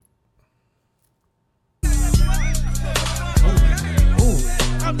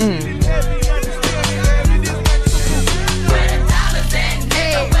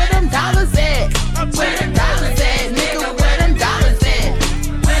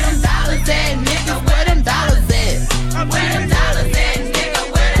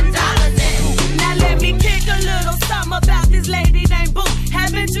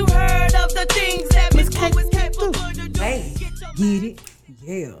Get it?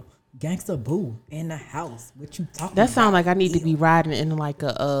 Yeah. Gangsta Boo in the house. What you talking about? That sounds like I need to be riding in like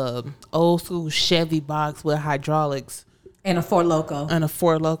a old school Chevy box with hydraulics. And a Ford Loco. And a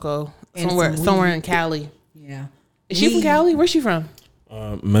Ford Loco. Somewhere in Cali. Yeah. Is she from Cali? Where's she from?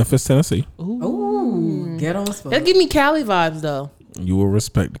 Memphis, Tennessee. Ooh. Ghetto as fuck. That give me Cali vibes though. You will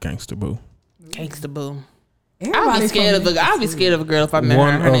respect Gangsta Boo. Gangsta Boo. I'll be scared of a girl if I met her.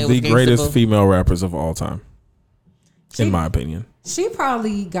 One of the greatest female rappers of all time. In my opinion. She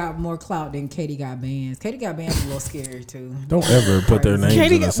probably got more clout than Katie Got Bands. Katie Got Bands is a little scary too. Don't ever put their names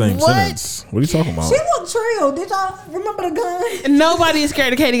in the same sentence. What are you talking about? She looked trill. Did y'all remember the gun? Nobody is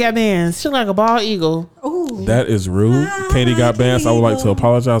scared of Katie Got Bands. She look like a bald eagle. Ooh. That is rude. Katie Got Bands. I would like to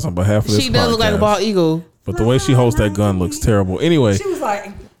apologize on behalf of this podcast. She does look like a bald eagle. But the way she holds that gun looks terrible. Anyway. She was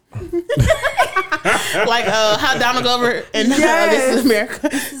like... like how Donald Glover and This Is America.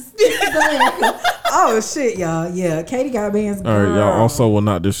 Oh shit, y'all. Yeah, Katie Got Bands. All right, y'all also will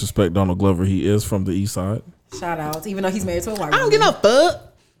not disrespect Donald Glover. He is from the east side. Shout outs, even though he's married to a white I don't get no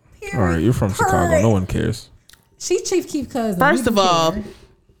fuck. All right, you're from Chicago. No one cares. She Chief Keef cousin. First of all,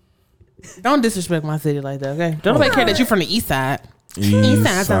 don't disrespect my city like that, okay? Don't nobody care that you're from the east side. East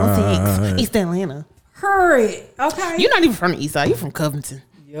side zone 6, East Atlanta. Hurry, okay? You're not even from the east side. You're from Covington.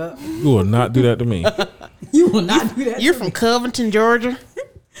 Yep. You will not do that to me. You will not do that. You're from Covington, Georgia.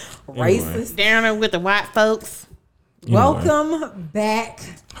 Racist. Down there with the white folks. Welcome back.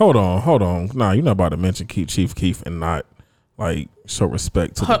 Hold on. Nah, you're not about to mention Chief Keef and not like show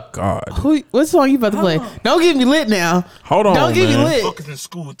respect to the God. What song you about to play? Don't get me lit now. Hold on, Don't get me lit. Fuckers in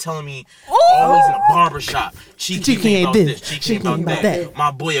school telling me always in a barbershop. Chief ain't about this. Chief ain't about that.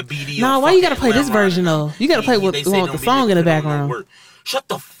 My boy a BD. Nah, why you gotta play this version though? You gotta play with the song in the background. Shut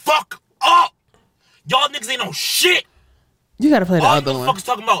the fuck up. Y'all niggas ain't no shit. You gotta play the all other one. All motherfuckers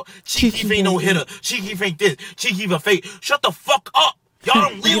talking about Chief Keef ain't no hitter. Chief Keef ain't this. Chief Keef a fake. Shut the fuck up. Y'all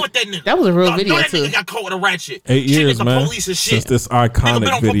don't live with that nigga. That was a real y'all video know that too. Nigga got caught with a ratchet. 8 years, shit, man. Police and shit. Since this iconic nigga been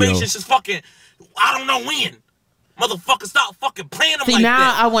on video. probation since fucking I don't know when. Motherfucker, stop fucking playing them. See, like now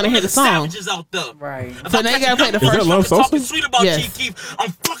that. I want to hear the song. Savages out there. Right. So now you gotta play the first. Is that Love Sosa? Talking sweet about Yes. Chief Keef.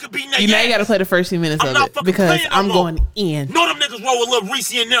 I'm fucking beating that. You now you gotta play the first few minutes of it because I'm going in. Know them niggas roll with Lil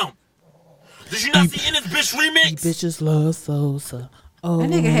Reese and them. Did you not see in this bitch remix? Bitches love Sosa. Oh, That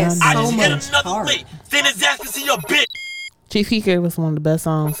nigga has I so just much hit another heart. lick. Then his ass can see your bitch. Chief Keef was one of the best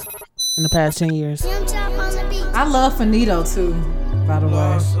songs in the past 10 years. I love Finito too, by the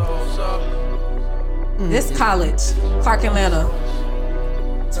way. This college, Clark Atlanta,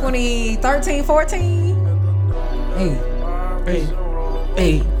 2013, 14.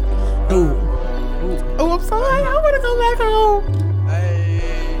 Hey. Oh, I'm sorry. I want to go back home.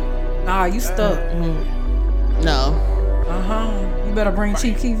 Nah, you stuck. No. You better bring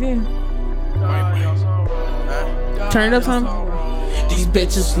Chief Keef in. Turn it up some. These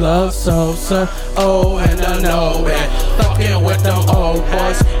bitches love Sosa, oh, and I know it. Fucking with them old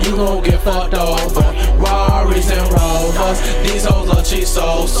boys, you gon' get fucked over. Rarries and Rovers, these hoes are cheap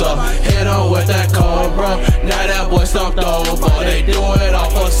Sosa. Hit on with that Cobra, now that boy stumped over. They do it all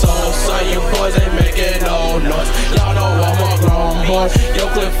for Sosa, you boys ain't making no noise. Y'all know I'm a grown boy, your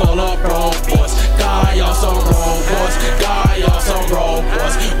clip full of pro boys. Got y'all some road boys, got y'all some road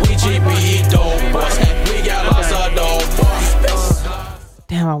boys. We GBE dope boys, we got lots of dope boys.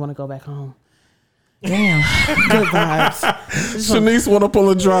 Damn, I want to go back home. Damn. Good vibes. Shanice want to pull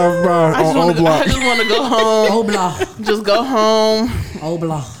a drive by on O Block. I just want to go home. O Block. Just go home. O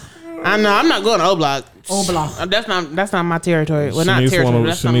Block. I know. I'm not going to O Block. O Block. That's not my territory. Well, not territory.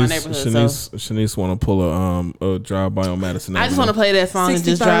 That's not my neighborhood. Shanice want to pull a drive by on Madison. I just want to play that song and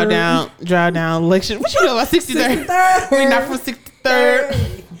just drive down Election. What you know about 63rd? We're not from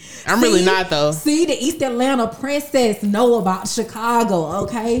 63rd. I'm really not though. See, the East Atlanta princess know about Chicago,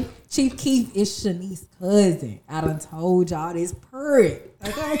 okay? Chief Keef is Shanice's cousin. I done told y'all this purr.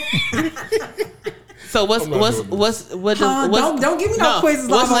 Okay. So don't give me no quizzes.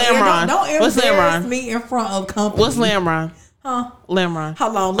 What's Lamron? Don't What's embarrass Lamron? me in front of company. What's Lamron? Huh? Lamron.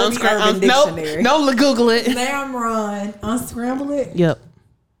 Hold on, let me Urban Dictionary. No, Google it. Lamron. Unscramble it. Yep.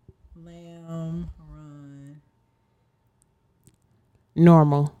 Lamron.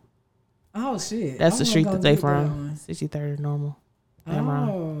 Normal. Oh shit. That's the street that they from. 63rd Normal.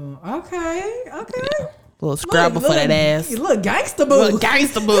 Oh, okay. Yeah. Little Scrabble for that ass. Look, gangsta boo. Little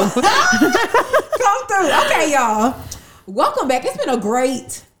gangsta boo. Come through. Okay, y'all. Welcome back. It's been a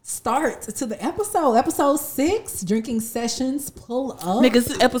great start to the episode 6, drinking sessions. Pull up, niggas.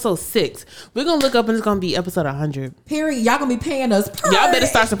 This is episode 6. We're gonna look up and it's gonna be episode 100. Period. Y'all gonna be paying us. Y'all better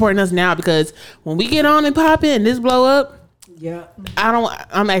start supporting us now, because when we get on and pop in and this blow up, yeah,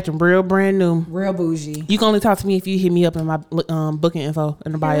 I'm acting real brand new, real bougie. You can only talk to me if you hit me up in my booking info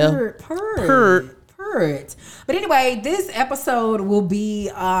in the bio. Purr. But anyway, this episode will be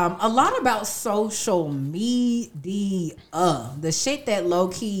a lot about social media, the shit that low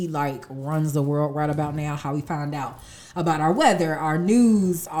key like runs the world right about now. How we find out about our weather, our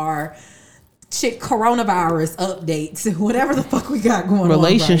news, our shit, coronavirus updates, whatever the fuck we got going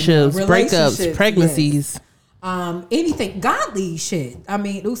relationships, on right now. breakups, pregnancies, anything godly shit. I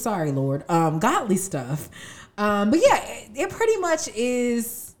mean, sorry, Lord, godly stuff. But yeah, it pretty much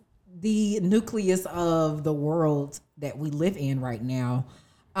is the nucleus of the world that we live in right now.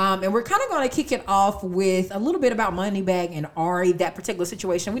 And we're kind of going to kick it off with a little bit about Moneybagg and Ari, that particular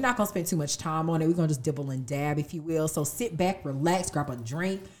situation. We're not going to spend too much time on it. We're going to just dibble and dab, if you will. So sit back, relax, grab a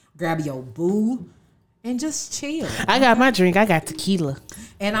drink, grab your boo, and just chill. I got my drink. I got tequila.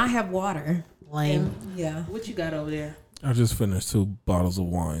 And I have water. Lame. Yeah. What you got over there? I just finished 2 bottles of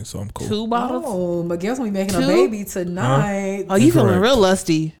wine, so I'm cool. 2 bottles? Oh, Miguel's going to be making a baby tonight. Oh, you feeling real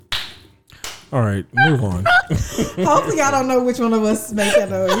lusty. All right, move on. Hopefully y'all don't know which one of us making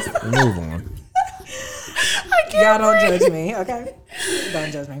those. Move on. Y'all don't judge me, okay?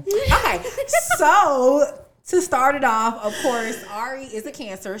 Don't judge me. Okay, so to start it off, of course, Ari is a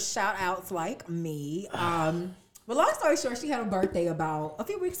Cancer. Shout outs like me. But long story short, she had a birthday about a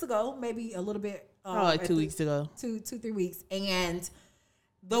few weeks ago, maybe a little bit. Like 2 weeks ago. 3 weeks. And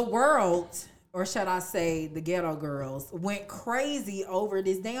the world, or should I say the ghetto girls, went crazy over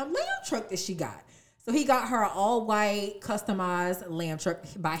this damn lamb truck that she got. So he got her an all-white customized lamb truck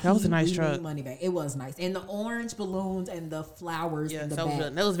by That was a nice truck. Moneybagg. It was nice. And the orange balloons and the flowers in the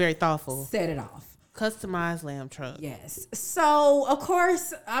back. That was very thoughtful. Set it off. Customized lamb truck. Yes. So, of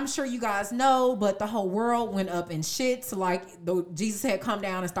course, I'm sure you guys know, but the whole world went up in shits. Like, Jesus had come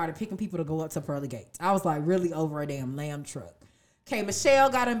down and started picking people to go up to pearly gates. I was like, really over a damn lamb truck. Okay, Michelle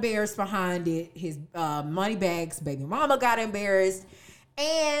got embarrassed behind it. His Moneybagg's baby mama got embarrassed.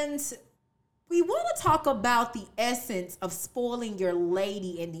 And we want to talk about the essence of spoiling your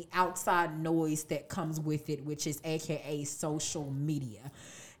lady and the outside noise that comes with it, which is AKA social media.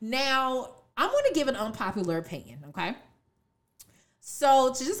 Now, I'm going to give an unpopular opinion, okay?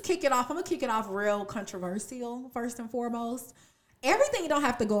 So to just kick it off, I'm going to kick it off real controversial, first and foremost. Everything don't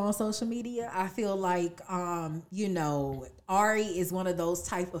have to go on social media. I feel like, Ari is one of those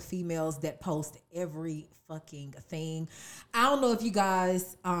type of females that post every fucking thing. I don't know if you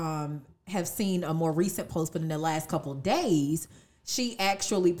guys have seen a more recent post, but in the last couple of days, she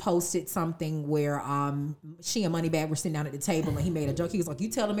actually posted something where she and Moneybagg were sitting down at the table and he made a joke. He was like, you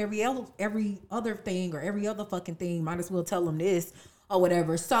tell them every other thing or every other fucking thing. Might as well tell them this or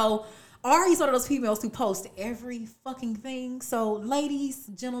whatever. So Ari's one of those females who post every fucking thing. So ladies,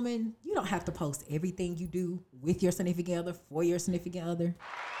 gentlemen, you don't have to post everything you do with your significant other, for your significant other.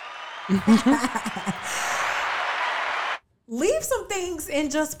 Leave some things in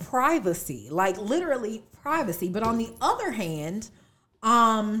just privacy, like literally privacy. But on the other hand,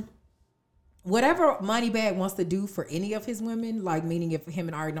 whatever Moneybagg wants to do for any of his women, like meaning if him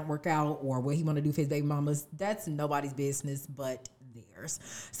and Ari don't work out or what he want to do for his baby mamas, that's nobody's business but theirs.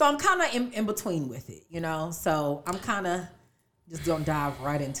 So I'm kind of in between with it, So I'm kind of just gonna dive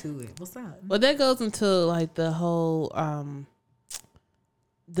right into it. What's up? Well, that goes into like the whole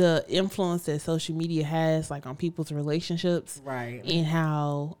the influence that social media has like on people's relationships, right? And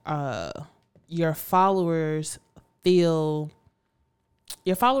how your followers feel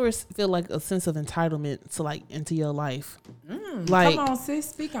like a sense of entitlement to like into your life. Like, come on, sis,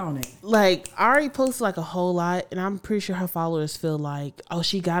 speak on it. Like Ari posts like a whole lot, and I'm pretty sure her followers feel like, oh,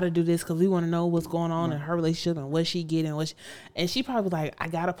 she got to do this because we want to know what's going on in her relationship and what she getting, and she probably like, I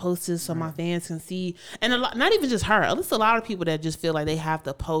gotta post this so my fans can see. And not even just her, there's a lot of people that just feel like they have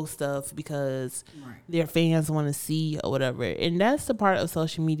to post stuff because their fans want to see or whatever. And that's the part of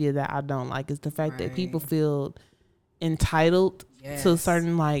social media that I don't like, is the fact that people feel entitled to a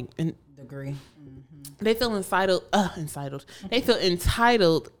certain degree. They feel entitled. They feel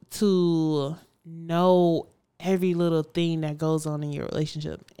entitled to know every little thing that goes on in your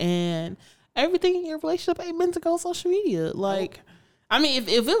relationship, and everything in your relationship ain't meant to go on social media. Like, I mean,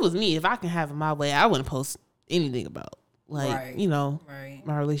 if it was me, if I can have it my way, I wouldn't post anything about my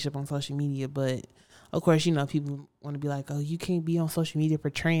relationship on social media. But of course, people want to be like, oh, you can't be on social media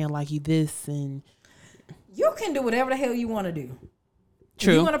portraying like you this and. You can do whatever the hell you want to do.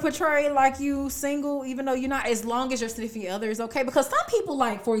 True. If you want to portray like you single, even though you're not, as long as your significant other is okay. Because some people,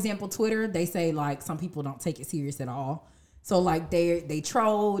 like, for example, Twitter, they say, like, some people don't take it serious at all. So, like, they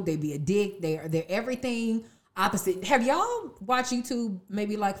troll, they be a dick, they're everything opposite. Have y'all watched YouTube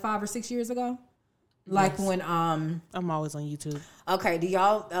maybe like 5 or 6 years ago? Like when I'm always on YouTube. Okay, do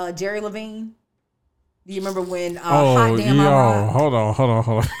y'all Jerry Levine? Do you remember when Hot Damn I Rock? Hold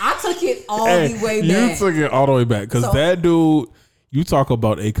on. I took it all the way back. You took it all the way back because that dude. You talk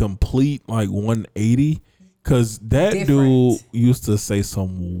about a complete like 180 because that dude used to say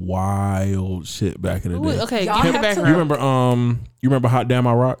some wild shit back in the day. Okay, give me the background. You remember Hot Damn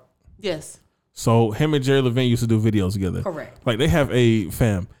I Rock? Yes. So him and Jerry Levine used to do videos together. Correct. Like they have a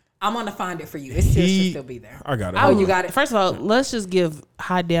fam. I'm gonna find it for you. It should still be there. I got it. Oh, you got it. First of all, let's just give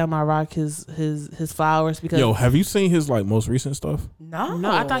Hot Damn I Rock his flowers because have you seen his like most recent stuff?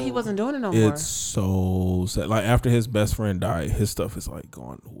 No, I thought he wasn't doing it no more. It's so sad. Like after his best friend died, his stuff is like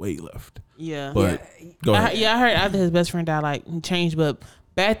gone way left. Yeah, but go ahead. I heard after his best friend died, like he changed, but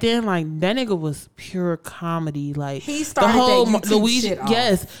back then, like that nigga was pure comedy. Like he started the whole that YouTube Luigi, shit off.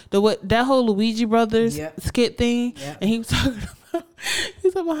 Yes, that whole Luigi Brothers skit thing, and he was talking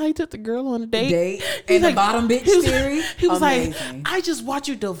about how he took the girl on a date. And the bottom bitch theory. He was amazing. Like, I just watch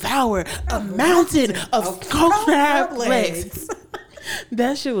you devour a mountain of crab legs.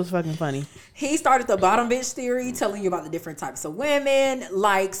 That shit was fucking funny. He started the bottom bitch theory, telling you about the different types of women.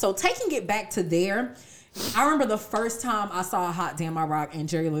 Like, so taking it back to there, I remember the first time I saw Hot Damn I Rock and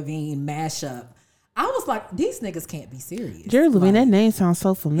Jerry Levine mash up. I was like, these niggas can't be serious. Jerry Levine, that name sounds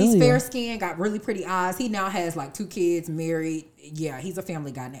so familiar. He's fair skinned, got really pretty eyes. He now has like 2 kids, married. Yeah, he's a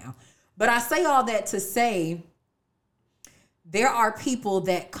family guy now. But I say all that to say there are people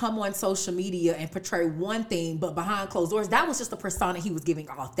that come on social media and portray one thing, but behind closed doors, that was just the persona he was giving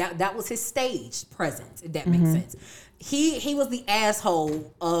off. That was his stage presence, if that makes sense. He was the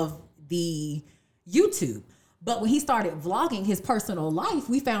asshole of the YouTube. But when he started vlogging his personal life,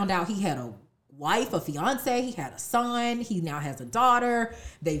 we found out he had a wife, a fiance, he had a son, he now has a daughter.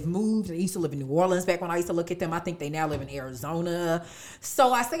 They've moved. They used to live in New Orleans back when I used to look at them. I think they now live in Arizona.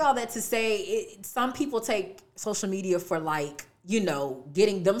 So I say all that to say some people take social media for like, you know,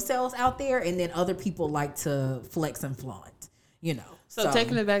 getting themselves out there, and then other people like to flex and flaunt, you know. So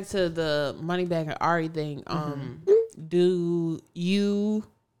taking it back to the Moneybagg and Ari thing, do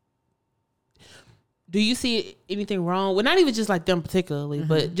you see anything wrong? Well, not even just like them particularly,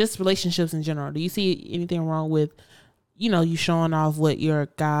 but just relationships in general. Do you see anything wrong with, you know, you showing off what your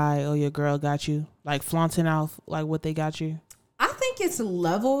guy or your girl got you? Like flaunting off like what they got you? I think it's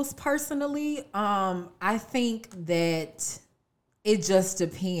levels personally. I think that it just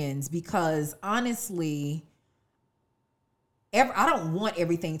depends because honestly, I don't want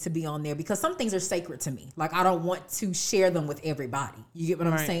everything to be on there because some things are sacred to me. Like I don't want to share them with everybody. You get what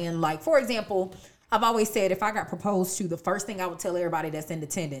I'm saying? Like for example, I've always said if I got proposed to, the first thing I would tell everybody that's in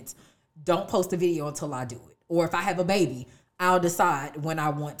attendance, don't post a video until I do it. Or if I have a baby, I'll decide when I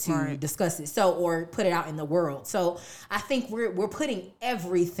want to discuss it. So, or put it out in the world. So I think we're putting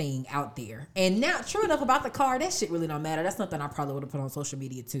everything out there. And now, true enough about the car, that shit really don't matter. That's something I probably would have put on social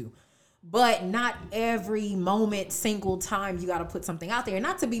media too. But not every moment, single time, you got to put something out there.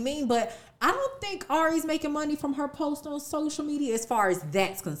 Not to be mean, but I don't think Ari's making money from her post on social media as far as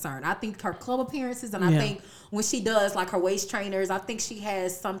that's concerned. I think her club appearances, and I think when she does like her waist trainers, I think she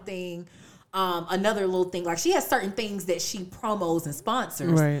has something, another little thing. Like she has certain things that she promos and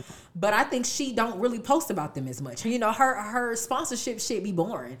sponsors. Right. But I think she don't really post about them as much. You know, her sponsorship shit be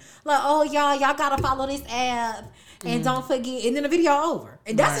boring. Like, oh, y'all got to follow this app. And don't forget, and then the video over.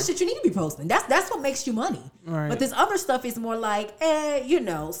 And that's the shit you need to be posting. That's what makes you money. Right. But this other stuff is more like, you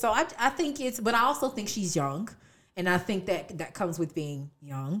know. So I think but I also think she's young. And I think that comes with being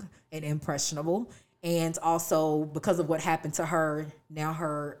young and impressionable. And also because of what happened to her, now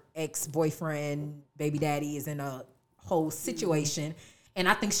her ex-boyfriend, baby daddy is in a whole situation. And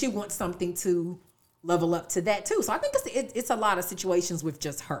I think she wants something to level up to that too. So I think it's a lot of situations with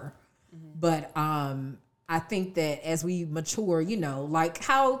just her. But I think that as we mature, you know, like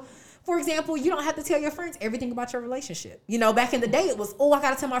how, for example, you don't have to tell your friends everything about your relationship. You know, back in the day, it was, I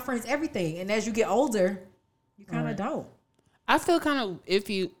got to tell my friends everything. And as you get older, you kind of don't. I feel kind of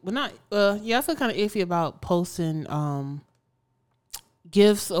iffy. I feel kind of iffy about posting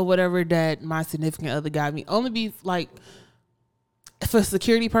gifts or whatever that my significant other got me. Only be like for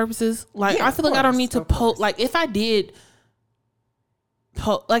security purposes. Like I feel like I don't need to post. Like if I did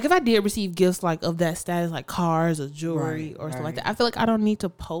like if I did receive gifts like of that status, like cars or jewelry or something like that, I feel like I don't need to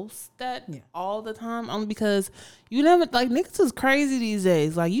post that all the time, only because you never, like, niggas is crazy these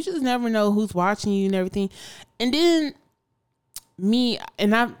days. Like, you just never know who's watching you and everything. And then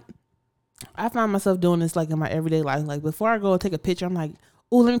I find myself doing this like in my everyday life. Like, before I go and take a picture, I'm like,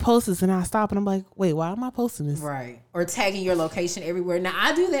 oh, let me post this, and I stop and I'm like, wait, why am I posting this? Right. Or tagging your location everywhere. Now,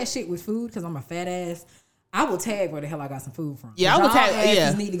 I do that shit with food because I'm a fat ass. I will tag where the hell I got some food from. Yeah, I will tag.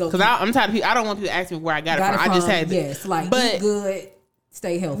 Yeah, because I'm tired of people. I don't want people asking me where I got it from. I just tag. Yes, like, eat good,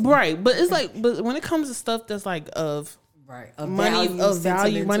 stay healthy. Right, but it's like, but when it comes to stuff that's like of money,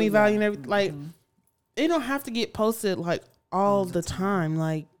 money value, and everything, like, it don't have to get posted like all the time,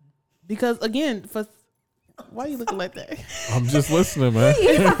 like, because again, why are you looking like that? I'm just listening, man.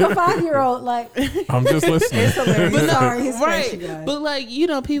 He's like a 5-year-old. Like, I'm just listening. It's hilarious. But sorry, his face, you guys. But like, you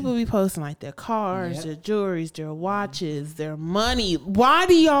know, people be posting like their cars, their jewelries, their watches, their money. Why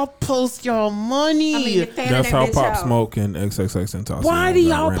do y'all post y'all money? I mean, that's how Pop Smoke and XXX Tentacion. Why do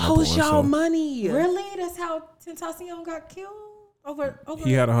y'all post y'all money? Really? That's how Tentacion got killed? Over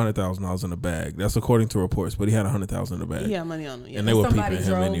he had $100,000 in the bag. That's according to reports, but he had $100,000 in the bag. He had money on him, and they were peeping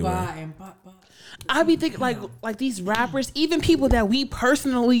him anyway. I be thinking like these rappers, even people that we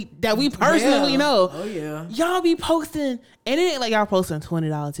personally know. Oh yeah, y'all be posting, and it ain't like y'all posting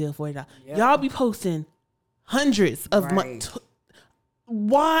 $20 here, $40. Y'all be posting hundreds of money.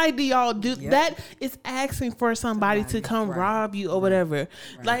 Why do y'all do that? It's asking for somebody to come rob you or whatever.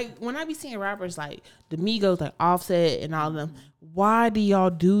 Like, when I be seeing rappers like the Migos, like Offset and all of them, why do y'all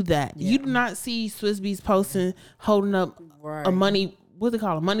do that? You do not see Swizz Beatz posting, holding up a money, what they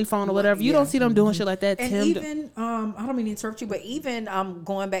call a money phone or whatever. You don't see them doing shit like that. And Tim, even I don't mean to interrupt you, but even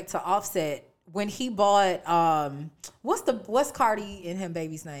going back to Offset, when he bought what's Cardi and him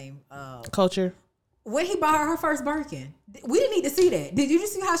baby's name? Culture. When he bought her first Birkin, we didn't need to see that. Did you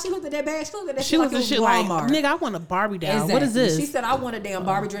just see how she looked at that bag? She looked at that shit like it was Walmart. Nigga, I want a Barbie doll. Exactly. What is this? She said, I want a damn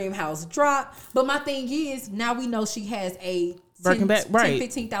Barbie Dream House drop. But my thing is, now we know she has a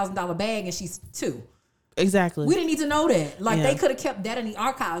 $15,000 bag and she's 2. Exactly. We didn't need to know that. Like, they could have kept that in the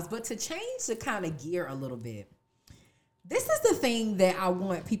archives. But to change the kind of gear a little bit, this is the thing that I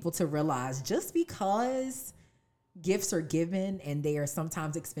want people to realize. Just because gifts are given and they are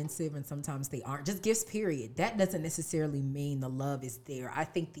sometimes expensive and sometimes they aren't, just gifts period, that doesn't necessarily mean the love is there. I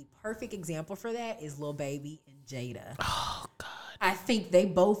think the perfect example for that is Lil Baby and Jada. Oh God, I think they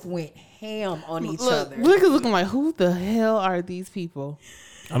both went ham on each other. Look, looking like, who the hell are these people?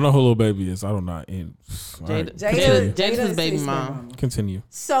 I know who Lil Baby is. I don't know. Jada's baby mom. Continue.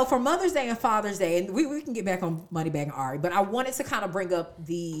 So for Mother's Day and Father's Day, and we can get back on Moneybagg and Ari, but I wanted to kind of bring up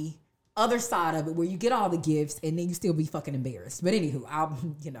the other side of it where you get all the gifts and then you still be fucking embarrassed. But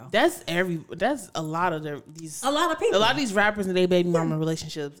anywho, that's a lot of a lot of people. A lot of these rappers and their baby mama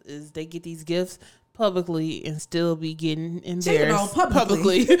relationships is they get these gifts publicly and still be getting embarrassed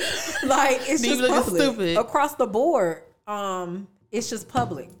publicly. Like, it's just public. Stupid across the board. It's just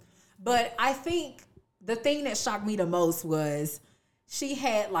public. But I think the thing that shocked me the most was she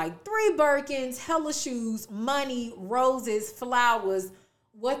had like 3 Birkins, hella shoes, money, roses, flowers,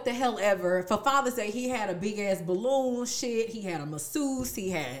 what the hell ever. For Father's Day, he had a big ass balloon shit. He had a masseuse. He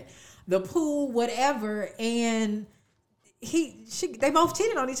had the pool, whatever. And they both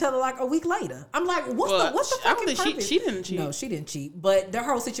cheated on each other like a week later. I'm like, what's the fucking purpose? She didn't cheat. No, she didn't cheat. But their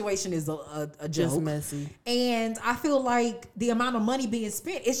whole situation is a joke. Just messy. And I feel like the amount of money being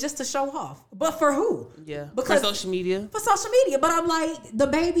spent is just to show off. But for who? Yeah. Because for social media. For social media. But I'm like, the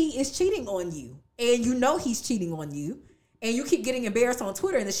baby is cheating on you. And you know he's cheating on you. And you keep getting embarrassed on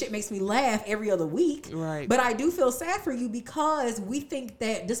Twitter, and the shit makes me laugh every other week. Right. But I do feel sad for you because we think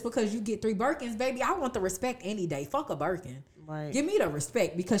that just because you get 3 Birkins, baby, I want the respect any day. Fuck a Birkin. Right. Give me the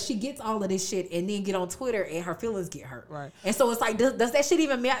respect because she gets all of this shit and then get on Twitter and her feelings get hurt. Right. And so it's like, does that shit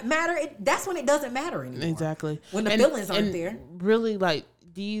even matter? That's when it doesn't matter anymore. Exactly. When the feelings aren't there. Really, like,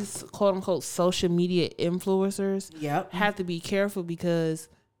 these quote unquote social media influencers Yep. have to be careful because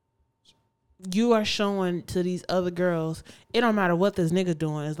you are showing to these other girls, it don't matter what this nigga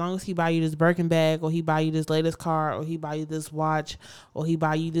doing, as long as he buy you this Birkin bag or he buy you this latest car or he buy you this watch or he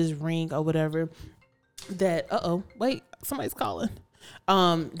buy you this ring or whatever, that wait, somebody's calling.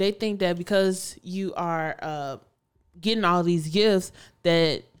 They think that because you are getting all these gifts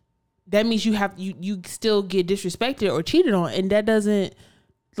that means you still get disrespected or cheated on, and that doesn't,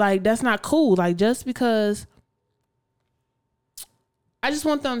 like, that's not cool. Like, just because, I just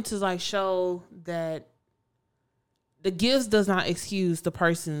want them to, like, show that the gifts does not excuse the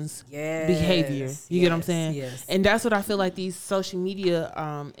person's behavior. You get what I'm saying? Yes. And that's what I feel like these social media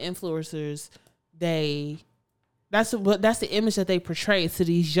influencers, they That's the image that they portray to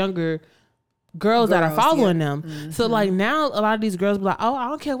these younger girls that are following them. Mm-hmm. So like now a lot of these girls be like, oh, I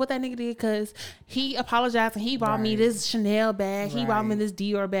don't care what that nigga did because he apologized and he bought me this Chanel bag, he bought me this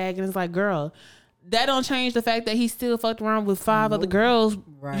Dior bag, and it's like, girl, that don't change the fact that he still fucked around with 5 other girls,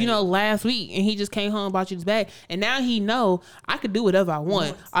 you know, last week, and he just came home and bought you this bag, and now he know I could do whatever I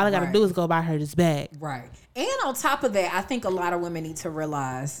want. All I gotta do is go buy her this bag. Right. And on top of that, I think a lot of women need to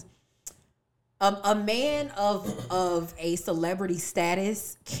realize a man of a celebrity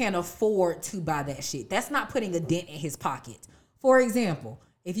status can afford to buy that shit. That's not putting a dent in his pocket. For example,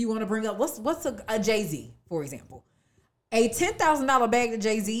 if you want to bring up what's a Jay-Z, for example, a $10,000 bag to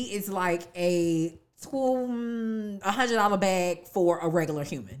Jay-Z is like a $100 bag for a regular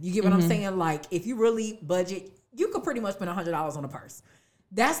human. You get what I'm saying? Like if you really budget, you could pretty much spend $100 on a purse.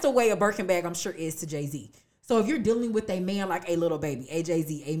 That's the way a Birkin bag, I'm sure, is to Jay-Z. So if you're dealing with a man like a Lil Baby, a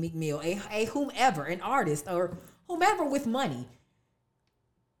Jay-Z, a Meek Mill, a whomever, an artist or whomever with money,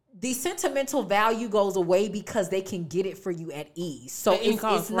 the sentimental value goes away because they can get it for you at ease. So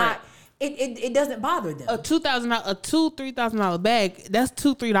it's not, it doesn't bother them. A $3,000 bag, that's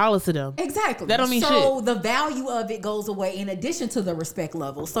 $2-3 to them. Exactly. That don't mean shit. So the value of it goes away in addition to the respect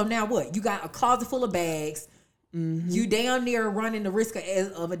level. So now what? You got a closet full of bags. You damn near running the risk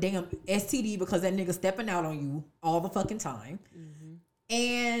of a damn STD because that nigga stepping out on you all the fucking time.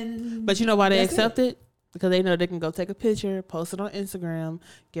 But you know why they accept it? Because they know they can go take a picture, post it on Instagram,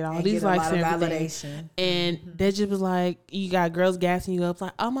 get all these likes and everything. And they just was like, you got girls gassing you up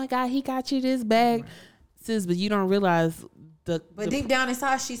like, oh my God, he got you this bag. Sis, but you don't realize But deep down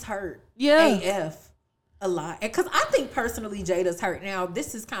inside, she's hurt. Yeah. AF. A lot. Because I think personally Jada's hurt. Now,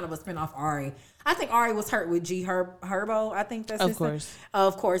 this is kind of a spinoff Ari. I think Ari was hurt with G Herbo. I think that's his name.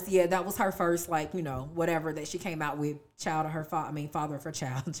 Of course, yeah, that was her first, like, you know, whatever that she came out with, father of her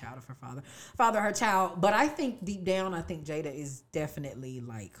child, father of her child. But I think deep down, I think Jada is definitely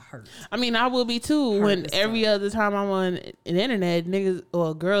like hurt. I mean, I will be too when every other time I'm on the internet, niggas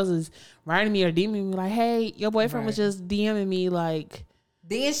or girls is writing me or DMing me like, hey, your boyfriend was just DMing me like.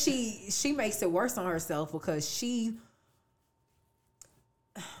 Then she makes it worse on herself because she.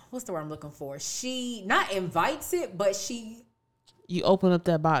 What's the word I'm looking for? She not invites it, but you open up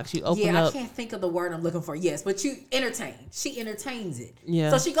that box. You open up. I can't think of the word I'm looking for. Yes, but you entertain. She entertains it. Yeah.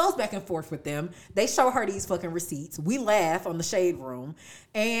 So she goes back and forth with them. They show her these fucking receipts. We laugh on the shade room,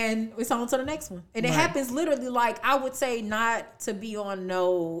 and it's on to the next one. And it happens literally like I would say, not to be on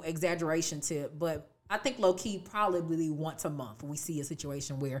no exaggeration tip, but I think low key probably once a month we see a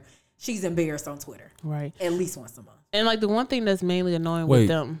situation where she's embarrassed on Twitter. Right. At least once a month. And like the one thing that's mainly annoying with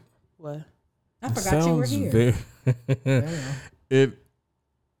them. What? I forgot you were here.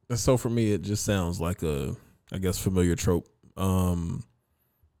 So for me, it just sounds like a, I guess, familiar trope. Sway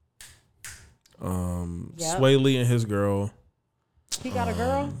Lee and his girl. He got a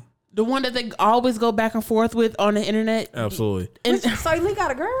girl? The one that they always go back and forth with on the internet. Absolutely. And Sway Lee got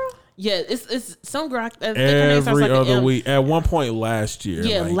a girl? Yeah, it's some girl. Every other week. At one point last year.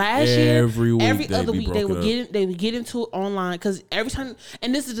 Yeah, like last year. Every other week they would get into it online because every time.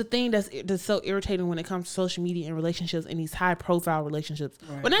 And this is the thing that's so irritating when it comes to social media and relationships and these high profile relationships.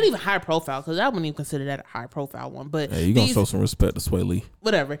 Right. Well, not even high profile because I wouldn't even consider that a high profile one. But hey, you gonna show some respect to Sway Lee.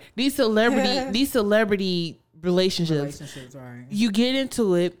 Whatever. These celebrity relationships. Right. You get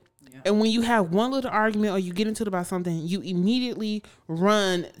into it. And when you have one little argument or you get into it about something, you immediately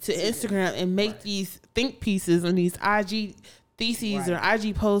run to Instagram and make these think pieces and these IG theses or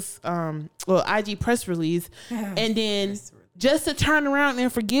IG posts, or IG press release. And then just to turn around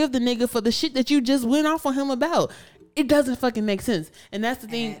and forgive the nigga for the shit that you just went off on him about. It doesn't fucking make sense. And that's the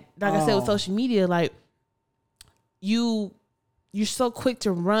thing, like I said, with social media, like you're so quick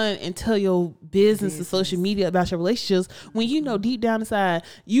to run and tell your business to social media about your relationships when you know deep down inside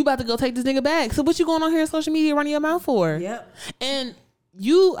you about to go take this nigga back. So what you going on here on social media running your mouth for? Yep. And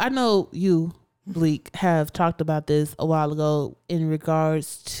I know you, Bleak, have talked about this a while ago in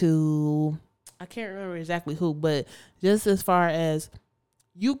regards to, I can't remember exactly who, but just as far as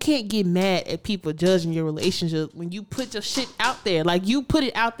you can't get mad at people judging your relationship when you put your shit out there. Like you put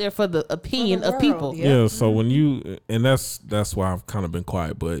it out there for the opinion of people. Yeah. So when you, and that's why I've kind of been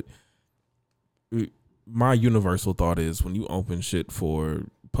quiet, but my universal thought is when you open shit for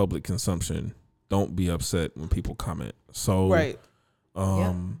public consumption, don't be upset when people comment. So,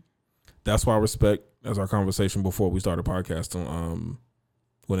 that's why I respect, as our conversation before we started podcasting,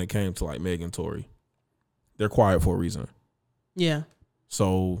 when it came to like Meg and Tory, they're quiet for a reason. Yeah.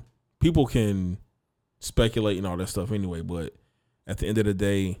 So people can speculate and all that stuff anyway, but at the end of the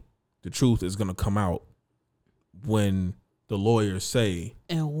day, the truth is going to come out when the lawyers say.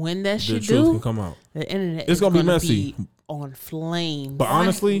 And when that the shit truth do, can come out. the internet It's is gonna be messy. On flames. But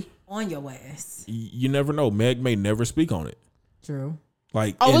honestly, on your ass. You never know. Meg may never speak on it. True.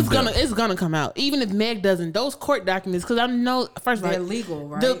 Like, it's gonna come out. Even if Meg doesn't, those court documents, because I know first of all they're legal,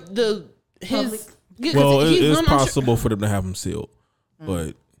 right? It's possible for them to have them sealed,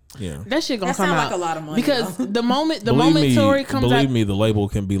 but yeah, that shit gonna that come out like a lot of money, because though. the moment Tory comes out, believe me, the label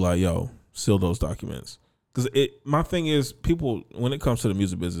can be like, yo, seal those documents. Because my thing is, people, when it comes to the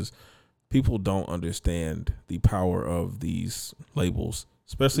music business, people don't understand the power of these labels,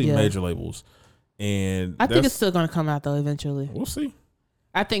 especially major labels. And I think it's still gonna come out though eventually. We'll see.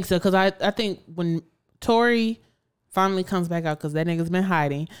 I think so because I think when Tory finally comes back out, because that nigga's been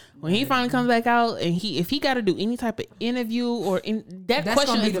hiding. When he finally comes back out, and if he got to do any type of interview or that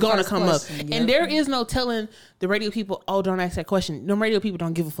question is gonna come up, and there is no telling the radio people, oh, don't ask that question. No, radio people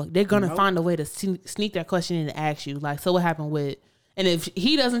don't give a fuck. They're gonna find a way to sneak that question in and ask you, like, so what happened with? And if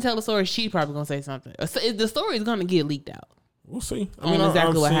he doesn't tell the story, she probably gonna say something. The story is gonna get leaked out. We'll see.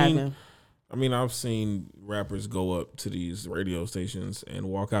 What happened. I mean, I've seen rappers go up to these radio stations and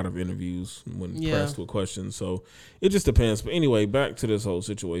walk out of interviews when pressed with questions. So it just depends. But anyway, back to this whole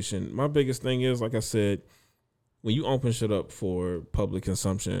situation. My biggest thing is, like I said, when you open shit up for public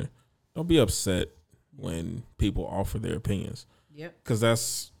consumption, don't be upset when people offer their opinions. Yep.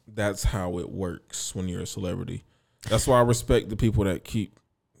 Because that's how it works when you're a celebrity. That's why I respect the people that keep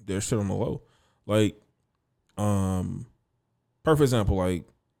their shit on the low. Like, perfect example, like,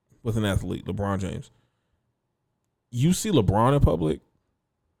 with an athlete, LeBron James. You see LeBron in public.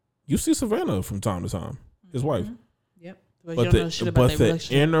 You see Savannah from time to time, his wife. Yep. But the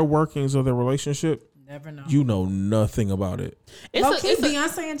inner workings of their relationship, never know. You know nothing about it. It's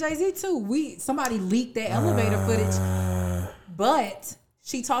Beyonce and Jay-Z too. Somebody leaked that elevator footage, but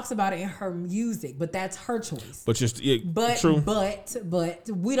she talks about it in her music. But that's her choice. But true. But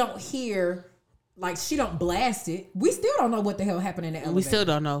we don't hear. Like, she don't blast it. We still don't know what the hell happened in the elevator. We still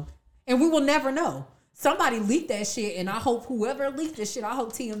don't know. And we will never know. Somebody leaked that shit, and I hope whoever leaked this shit, I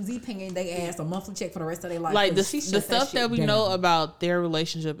hope TMZ paying they ass a monthly check for the rest of their life. Like, the stuff that we know about their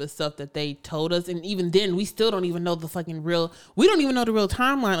relationship is stuff that they told us. And even then, we still don't even know the fucking real... We don't even know the real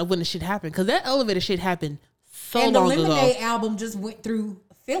timeline of when the shit happened. Because that elevator shit happened long ago. And the Lemonade album just went through...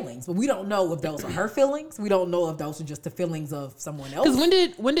 feelings, but we don't know if those are her feelings. We don't know if those are just the feelings of someone else. Because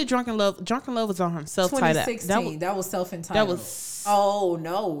when did Drunken Love was on himself 2016. That was self-entitled. That was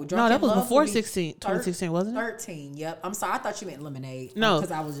that was before 2016, wasn't it? 13. Yep. I'm sorry, I thought you meant Lemonade. No,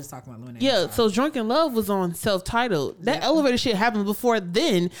 because I was just talking about Lemonade. Yeah, so Drunken Love was on self-titled. That elevator shit happened before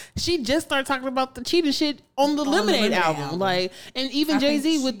then. She just started talking about the cheating shit on the Lemonade album. Like, and even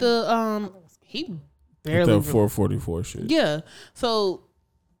Jay-Z with the he barely with the 444 shit. Yeah, so.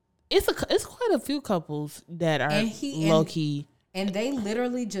 It's quite a few couples that are low key, and they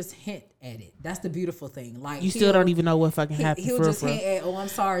literally just hint at it. That's the beautiful thing. Like, you still don't even know what fucking happened. He'll just hint at, "Oh, I'm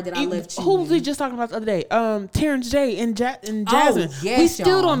sorry that I left you." Who was we just talking about the other day? Terrence J and Jasmine. Yes, we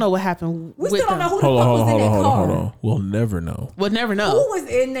still don't know what happened. We still don't know who the fuck was in that car. Hold on. We'll never know. We'll never know who was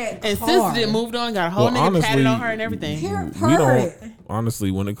in that car. And since it moved on, got a whole nigga patted on her and everything. We don't.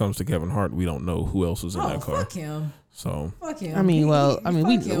 Honestly, when it comes to Kevin Hart, we don't know who else was in that car. Fuck him. So fuck him. I mean,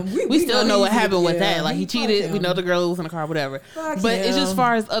 we still know what happened with that. Like, he cheated. We know the girl was in the car, whatever. But it's just, as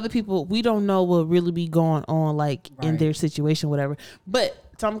far as other people, we don't know what really be going on, like, in their situation, whatever. But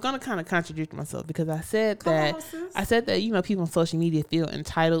so I'm gonna kind of contradict myself, because I said that you know, people on social media feel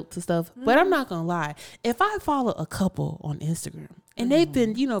entitled to stuff. But I'm not gonna lie. If I follow a couple on Instagram and they've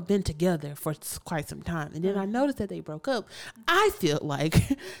been together for quite some time, and then I noticed that they broke up, I feel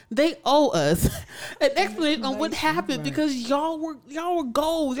like they owe us an explanation on what happened, because y'all were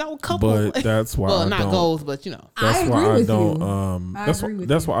goals, y'all were couple. But that's why well, not goals, but you know. That's why I don't.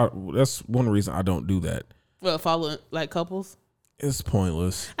 That's one reason I don't do that. Well, follow like couples. It's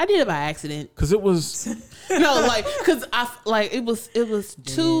pointless. I did it by accident. Cause it was it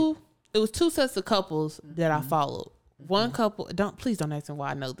was two sets of couples that I followed. One couple, please don't ask me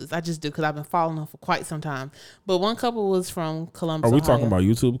why I know this. I just do, because I've been following them for quite some time. But one couple was from Columbus. Are we Ohio. talking about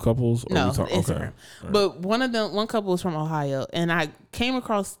YouTube couples? Or no, Instagram. Okay. Right. But one couple was from Ohio, and I came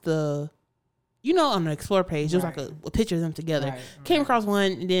across on the Explore page, it was like a picture of them together. Right. Came across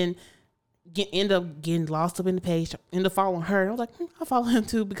one, and then end up getting lost up in the page, end up following her. I was like, I'll follow him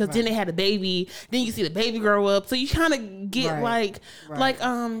too, because then they had a baby. Then you see the baby grow up, so you kind of get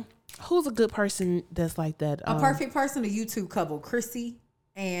who's a good person that's like that? A perfect person, a YouTube couple, Chrissy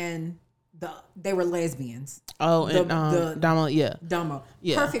and they were lesbians. Oh, and Damo, yeah. Damo.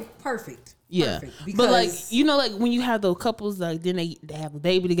 Yeah. Perfect. Yeah, Perfect, but like like when you have those couples, like then they have a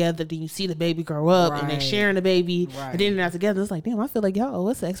baby together, then you see the baby grow up, and they're sharing the baby, and then they're not together. It's like, damn, I feel like y'all.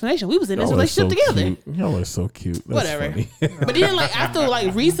 What's the explanation? We was in this relationship together. Y'all are so cute. That's whatever. Funny. But then like after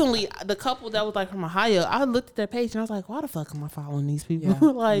like recently, the couple that was like from Ohio, I looked at their page and I was like, why the fuck am I following these people?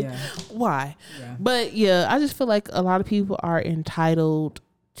 Why? Yeah. But yeah, I just feel like a lot of people are entitled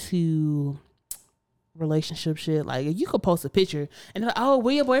to relationship shit. Like you could post a picture and like, oh,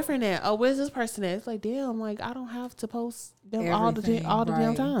 where your boyfriend at? Oh, where's this person at? It's like, damn, like I don't have to post them all the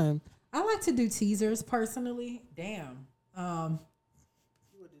damn time. I like to do teasers personally. Damn. You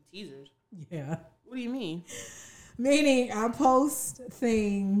would do teasers? Yeah. What do you mean? Meaning I post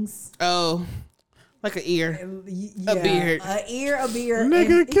things. Oh. Like an ear, a beard. An ear, a beard.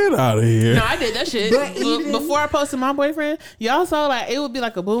 Nigga, get out of here. No, I did that shit. But before I posted my boyfriend, y'all saw like it would be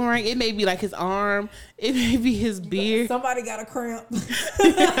like a boomerang. It may be like his arm. It may be his beard. Somebody got a cramp.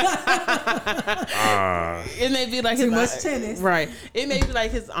 It may be like too much tennis. Right. It may be like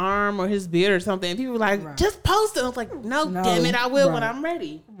his arm or his beard or something. And people were like, just post it. I was like, no, damn it, I will when I'm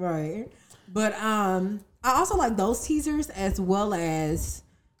ready. Right. But I also like those teasers as well as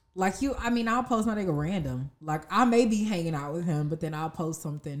like you. I mean, I'll post my nigga random. Like I may be hanging out with him, but then I'll post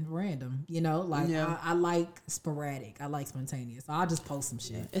something random. You know, like I like sporadic. I like spontaneous. So I'll just post some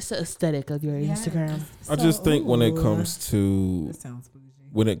shit. It's the aesthetic of your Instagram. I just think when it comes to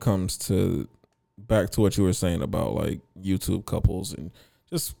back to what you were saying about like YouTube couples and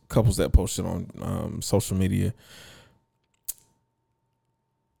just couples that posted on social media.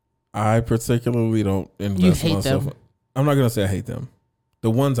 I particularly don't invest myself. I'm not gonna say I hate them. The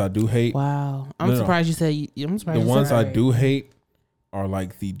ones I do hate. Wow, I'm surprised you said. I'm surprised. The ones I do hate are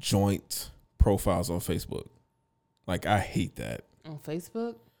like the joint profiles on Facebook. Like I hate that on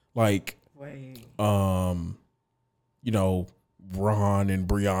Facebook. Like, you know, Ron and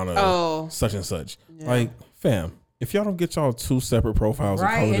Brianna, such and such. Yeah. Like, fam, if y'all don't get y'all two separate profiles,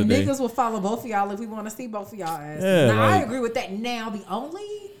 right? And niggas will follow both of y'all if we want to see both of y'all asses. Yeah, now I agree with that. Now the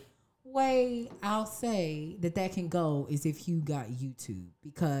only way I'll say that can go is if you got YouTube,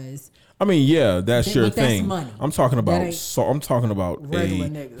 because I mean, yeah, that's your thing. That's money. I'm talking about a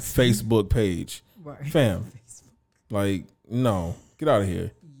niggas. Facebook page, right? Fam, like no, get out of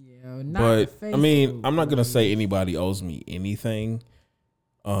here. Yeah, but I mean, I'm not gonna say anybody owes me anything,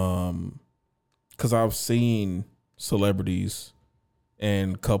 because I've seen celebrities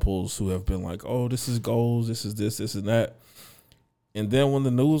and couples who have been like, oh, this is goals, this is this and that. And then when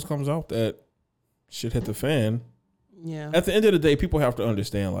the news comes out that shit hit the fan, at the end of the day, people have to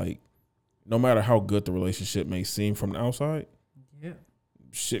understand, like, no matter how good the relationship may seem from the outside,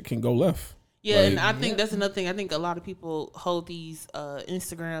 shit can go left. Yeah, like, and I think that's another thing. I think a lot of people hold these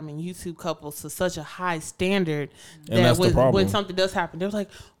Instagram and YouTube couples to such a high standard that when something does happen, they're like,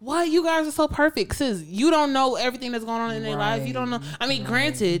 "What? You guys are so perfect." Sis, you don't know everything that's going on in their life. You don't know. I mean,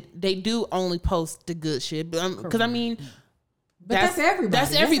 granted, they do only post the good shit, because I mean. But that's everybody.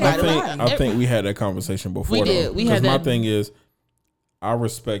 That's everybody. I think we had that conversation before. We did. We had that. My thing is, I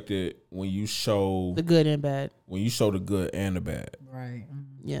respect it when you show the good and bad. When you show the good and the bad. Right.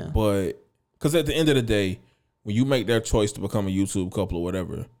 Yeah. But because at the end of the day, when you make that choice to become a YouTube couple or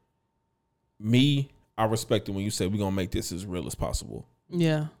whatever, I respect it when you say we're gonna make this as real as possible.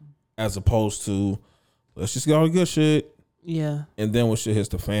 Yeah. As opposed to let's just get all the good shit. Yeah. And then when shit hits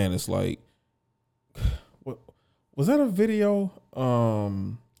the fan, it's like. Was that a video?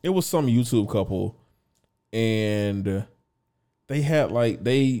 It was some YouTube couple, and they had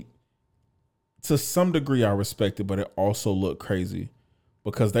to some degree I respect it, but it also looked crazy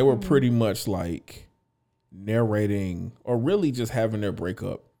because they were pretty much like narrating or really just having their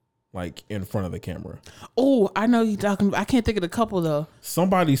breakup like in front of the camera. Oh, I know you talking about. I can't think of the couple though.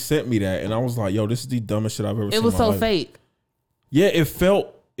 Somebody sent me that, and I was like, "Yo, this is the dumbest shit I've ever seen." It was so fake. Yeah, it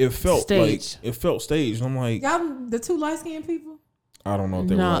felt staged. Like it felt staged. I'm like, y'all, the two light skinned people. I don't know if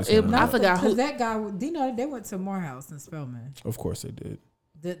they were light skinned. I forgot who. That guy, you know, they went to Morehouse in Spelman. Of course they did.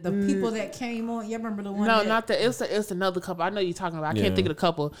 The people that came on, you remember the one? No, not that. It's another couple. I know you're talking about. I can't think of the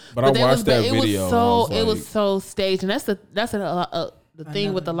couple. But I watched that video. It was so staged, and that's the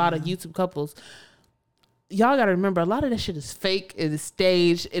thing with a lot of YouTube couples. Y'all gotta remember, a lot of that shit is fake. It is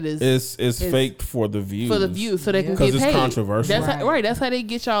staged. It's faked for the views. So they can get paid. Because it's controversial. That's right. That's how they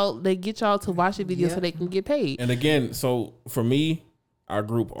get y'all. They get y'all to watch the video so they can get paid. And again, so for me, I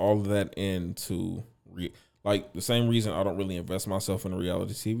group all of that into like the same reason I don't really invest myself in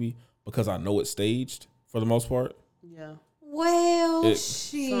reality TV, because I know it's staged for the most part. Yeah. Well,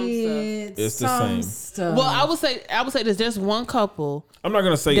 shit. It's the same. Stuff. Well, I would say this. There's one couple. I'm not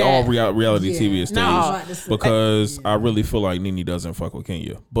gonna say all reality TV is staged No. because I really feel like Nene doesn't fuck with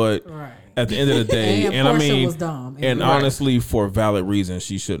Kenya. But at the end of the day, and I mean, was dumb. and honestly, for valid reasons,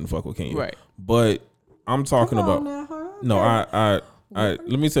 she shouldn't fuck with Kenya. Right. But I'm talking about. Now, huh? No, I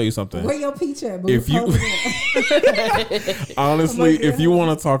let me tell you something. Where your peach at? Boo? If you honestly, if you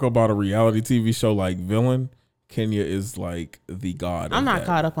want to talk about a reality TV show like Villain, Kenya is like the god. I'm not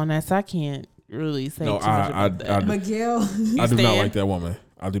caught up on that, so I can't really say too much about that. Miguel. I do not like that woman.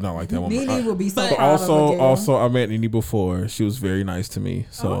 I do not like that woman. Nene would be so But proud of Miguel. also, I met Nene before. She was very nice to me.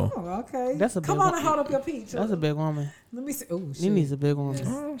 So okay. That's a Come big on and hold up your peach. That's a big woman. Let me see. Oh, shit. Nene's a big woman.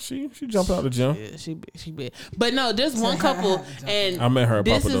 oh, she jumped out the gym. Yeah, she big. But no, there's one couple, and I met her at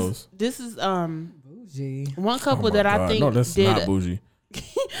this Papa is Do's. this is Bougie. one couple Oh my that I God. think no, that's did. not bougie.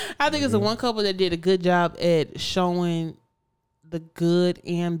 I think it's the one couple that did a good job at showing the good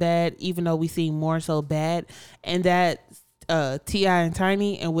and bad, even though we see more so bad, and that T.I. and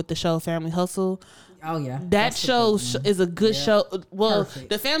Tiny, and with the show Family Hustle. Oh yeah, That show is a good show. Well, Perfect.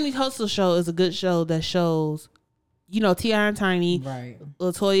 the Family Hustle show is a good show that shows, T.I. and Tiny, right,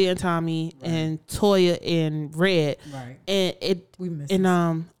 LaToya and Tommy, and Toya and Red, right. and We missed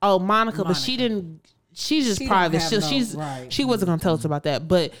Monica, but she didn't. She's just She don't private. have She wasn't gonna tell us about that.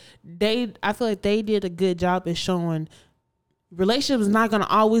 But I feel like they did a good job at showing relationships is not gonna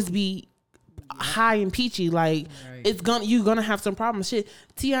always be high and peachy. Like you're gonna have some problems. Shit,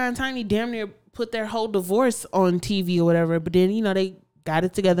 T.I. and Tiny damn near put their whole divorce on TV or whatever. But then they got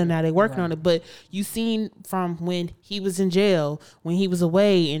it together. Now they working on it. But you seen from when he was in jail, when he was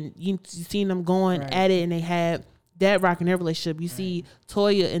away, and you seen them going at it, and they had that rocking their relationship. You see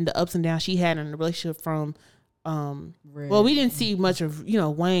Toya and the ups and downs she had in the relationship from. Well, we didn't see much of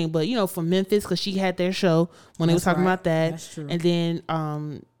Wayne, but from Memphis, because she had their show when they was talking about that. That's true. And then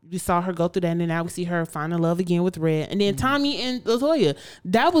we saw her go through that, and then now we see her finding love again with Red, and then Tommy and LaToya.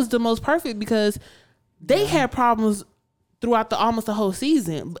 That was the most perfect because they had problems throughout almost the whole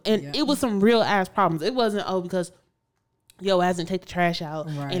season, and it was some real ass problems. It wasn't because hasn't take the trash out,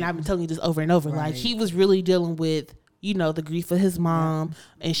 and I've been telling you this over and over. Like he was really dealing with the grief of his mom,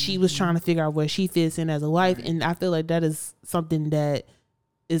 and she was trying to figure out where she fits in as a wife. And I feel like that is something that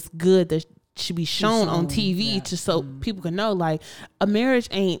is good that should be shown on TV just so people can know, like, a marriage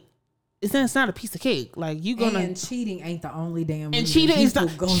it's not a piece of cake. Like and cheating ain't the only damn. And cheating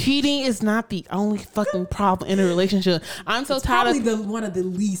is not the only fucking problem in a relationship. I'm so tired of one of the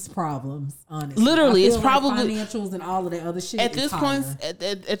least problems, honestly. Literally, it's probably financials and all of that other shit. At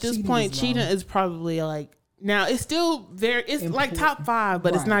this point, cheating is probably like. Now it's still it's like top 5,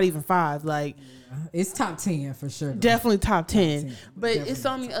 but it's not even 5. Like it's top 10 for sure. Definitely top 10. But it's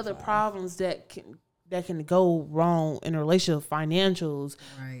so many other problems that can go wrong in a relationship. Financials,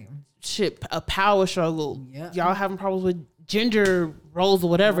 shit, a power struggle. Yep. Y'all having problems with gender roles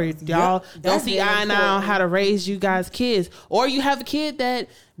or whatever. Y'all don't see eye and eye on how to raise you guys' kids, or you have a kid that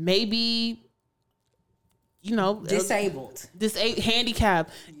maybe disabled,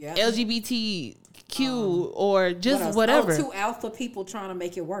 handicapped, LGBTQ, or just whatever. 2 alpha people trying to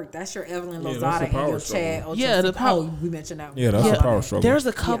make it work. That's your Evelyn Lozada and your Chad. The power. We mentioned that. Yeah, that's a power struggle. There's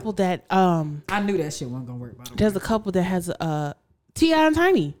a couple that I knew that shit wasn't gonna work. By the there's a couple that has T.I. and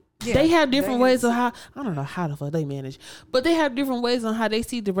Tiny. Yeah, they have different ways of how I don't know how the fuck they manage, but they have different ways on how they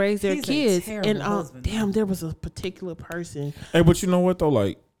see to raise their kids. And damn, there was a particular person. Hey, but you know what though,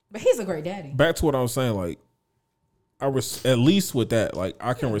 like, but he's a great daddy. Back to what I was saying, like, at least with that, like,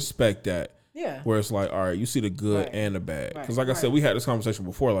 I can respect that. Yeah. Where it's like, all right, you see the good and the bad. Because like I said, we had this conversation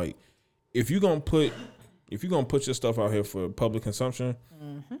before. Like, if you're gonna put your stuff out here for public consumption,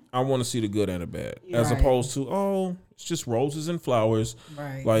 I want to see the good and the bad, as opposed to it's just roses and flowers,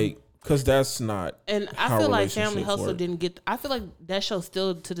 like, because that's not. And I feel like Family Hustle didn't get. I feel like that show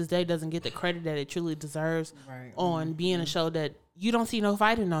still to this day doesn't get the credit that it truly deserves on being a show that you don't see no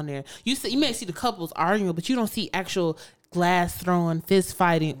fighting on there. You may see the couples arguing, but you don't see actual glass throwing, fist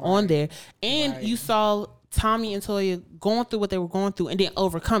fighting on there, and you saw Tommy and Toya going through what they were going through and then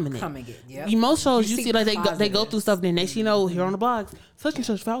overcoming it. Most shows you see like they go through stuff, and then next here on the blogs, such and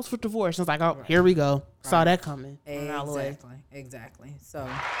such files for divorce. And it's like, oh, here we go. Saw that coming. Exactly. So,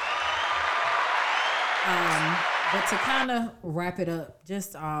 but to kind of wrap it up,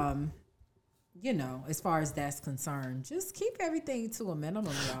 just as far as that's concerned, just keep everything to a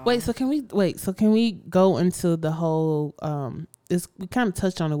minimum, y'all. So can we go into the whole we kind of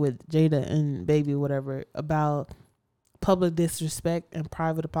touched on it with Jada and Baby, whatever, about public disrespect and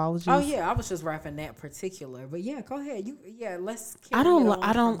private apologies? Oh yeah, I was just rapping that particular, but yeah, go ahead. Let's.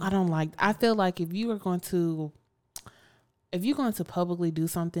 I feel like if you are going to if you're going to publicly do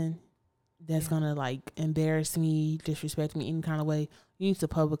something that's gonna like embarrass me, disrespect me any kind of way, you need to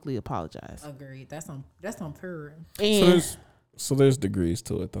publicly apologize. Agreed. That's on purr. And So there's degrees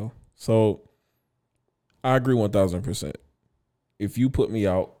to it though. So I agree 1000%. If you put me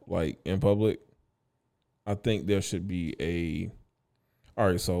out like in public, I think there should be all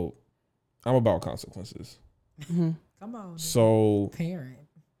right, so I'm about consequences. mm-hmm. Come on. So parent.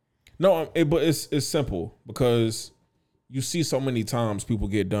 No, but it's simple because you see so many times people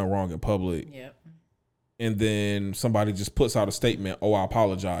get done wrong in public. Yep. And then somebody just puts out a statement, "Oh, I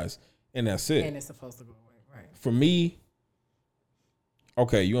apologize," and that's it. And it's supposed to go away, right? For me,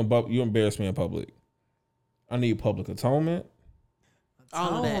 okay, you embarrass me in public. I need public atonement.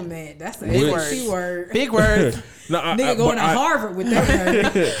 All of that. Atonement. That's a Big fancy word. Big word. Nigga going to Harvard with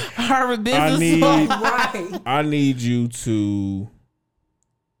that word. Harvard business. Right.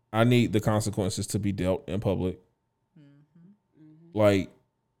 I need the consequences to be dealt in public. Mm-hmm. Like,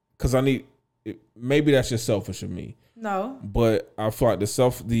 because maybe that's just selfish of me. No. But I feel like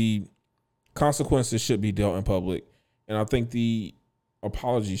the consequences should be dealt in public. And I think the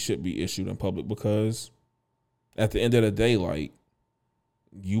apology should be issued in public because at the end of the day, like,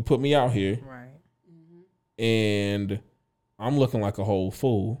 you put me out here. Right. And I'm looking like a whole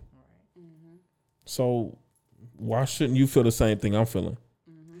fool. Right. Mm-hmm. So why shouldn't you feel the same thing I'm feeling?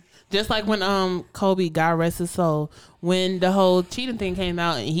 Just like when Kobe, God rest his soul, when the whole cheating thing came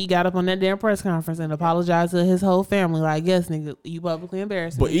out and he got up on that damn press conference and apologized to his whole family, like, yes, nigga, you publicly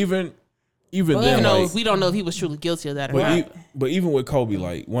embarrassed me. But even well, then, like, we don't know if he was truly guilty of that or not. But even with Kobe,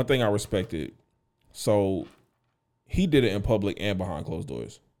 like, one thing I respected, so he did it in public and behind closed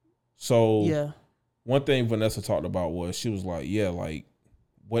doors. So yeah. One thing Vanessa talked about was she was like, yeah, like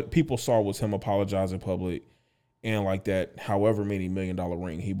what people saw was him apologize in public and like that however many $1 million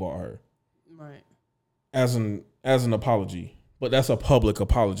ring he bought her. Right. As an apology. But that's a public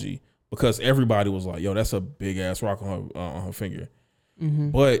apology because everybody was like, yo, that's a big ass rock on her finger.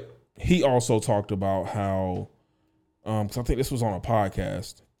 Mm-hmm. But he also talked about how, because I think this was on a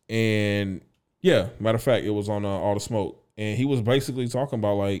podcast, and yeah, matter of fact, it was on All the Smoke, and he was basically talking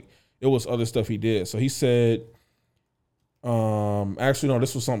about like it was other stuff he did. So he said, actually no,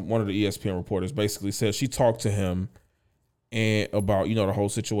 this was one of the ESPN reporters basically said she talked to him and about the whole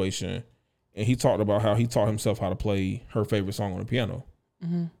situation, and he talked about how he taught himself how to play her favorite song on the piano.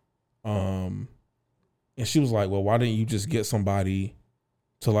 Mm-hmm. And she was like, well, why didn't you just get somebody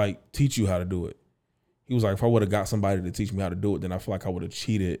to like teach you how to do it? He was like, if I would have got somebody to teach me how to do it, then I feel like I would have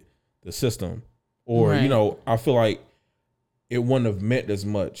cheated the system. Or, right. I feel like it wouldn't have meant as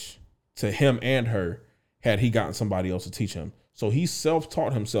much to him and her had he gotten somebody else to teach him. So he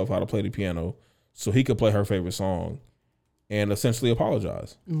self-taught himself how to play the piano so he could play her favorite song and essentially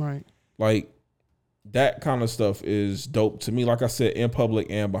apologize. Right. Like, that kind of stuff is dope to me. Like I said, in public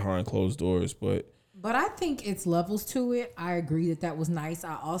and behind closed doors, But I think it's levels to it. I agree that was nice.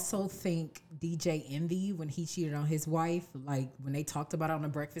 I also think DJ Envy, when he cheated on his wife, like when they talked about it on the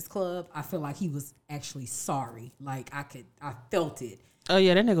Breakfast Club, I feel like he was actually sorry. Like I felt it. Oh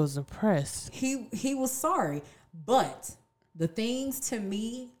yeah, that nigga was depressed. He was sorry. But the things to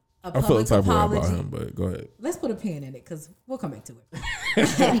me, I feel the type of way about him, but go ahead. Let's put a pin in it because we'll come back to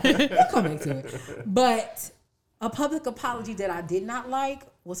it. But a public apology that I did not like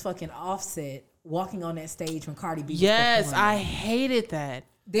was fucking Offset walking on that stage when Cardi B was Yes, I hated that.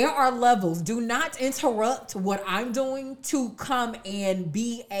 There are levels. Do not interrupt what I'm doing to come and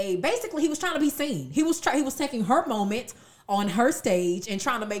be basically he was trying to be seen. He was taking her moment on her stage and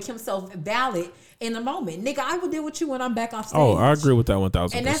trying to make himself valid in the moment. Nigga, I would deal with you when I'm back off stage. Oh, I agree with that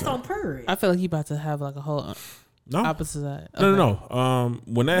 1,000%. And that's on purge. I feel like he about to have like a whole opposite side. Okay. No.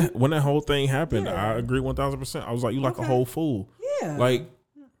 When that whole thing happened, I agree 1,000%. I was like, you like a whole fool. Yeah. Like,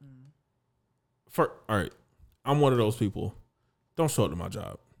 all right, I'm one of those people. Don't show up to my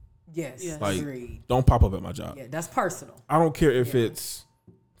job. Yes. Like, agreed. don't pop up at my job. Yeah, that's personal. I don't care if it's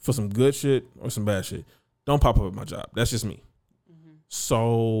for some good shit or some bad shit. Don't pop up at my job. That's just me. Mm-hmm.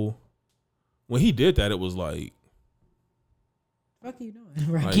 So when he did that, it was like, what are you doing?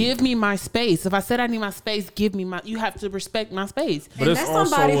 Right. Like, give me my space. If I said I need my space, give me you have to respect my space. But and that's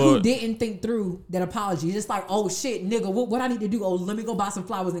somebody who didn't think through that apology. Just like, oh shit, nigga, what I need to do? Oh, let me go buy some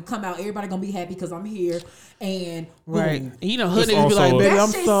flowers and come out. Everybody gonna be happy because I'm here. And right, boom. Hood niggas be like, baby, I'm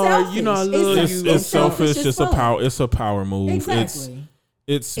sorry. Selfish. I love you. It's selfish. It's a power move. Exactly.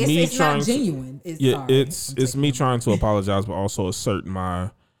 It's me it's trying not genuine. It's me trying to apologize, but also assert my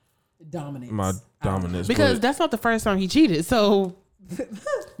dominance. Because that's not the first time he cheated. So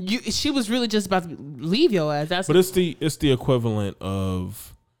she was really just about to leave your ass. But it's the equivalent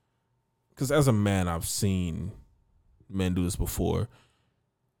of, because as a man, I've seen men do this before.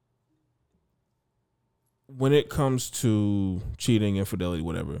 When it comes to cheating, infidelity,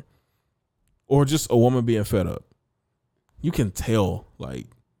 whatever, or just a woman being fed up, you can tell like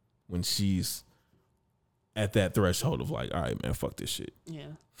when she's at that threshold of like, all right, man, fuck this shit. Yeah.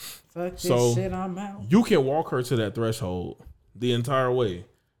 Fuck this shit, I'm out. You can walk her to that threshold the entire way,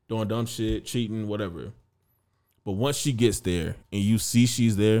 doing dumb shit, cheating, whatever. But once she gets there and you see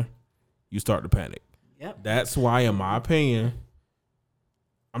she's there, you start to panic. Yep. That's why, in my opinion,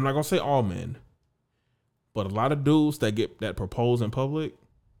 I'm not gonna say all men, but a lot of dudes that propose in public,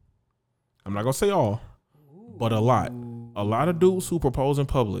 I'm not gonna say all, but a lot of dudes who propose in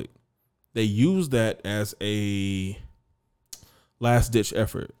public, they use that as a last ditch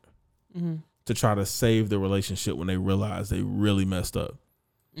effort to try to save the relationship when they realize they really messed up.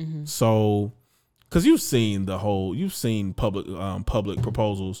 So, because you've seen public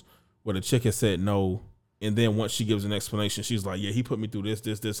proposals where the chick has said no, and then once she gives an explanation, she's like, yeah, he put me through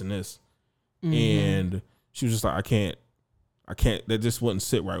this, and this. And she was just like, I can't, that just wouldn't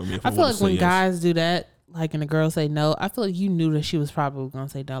sit right with me. If I feel like when guys do that, like, and the girl say no, I feel like you knew that she was probably going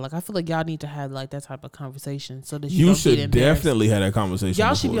to say no. Like, I feel like y'all need to have, like, that type of conversation so that you should definitely have that conversation.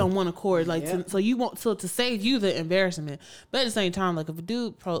 Y'all should be on one accord, like, so you want to save you the embarrassment. But at the same time, like, if a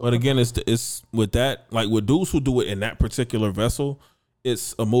dude... But again, it's with that, like, with dudes who do it in that particular vessel,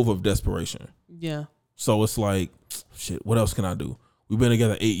 it's a move of desperation. Yeah. So it's like, shit, what else can I do? We've been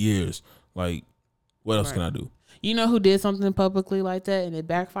together 8 years. Like, what else can I do? You know who did something publicly like that and it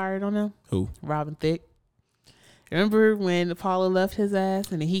backfired on them? Who? Robin Thicke. Remember when Paula left his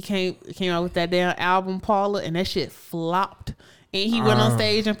ass and then he came out with that damn album Paula and that shit flopped and he went on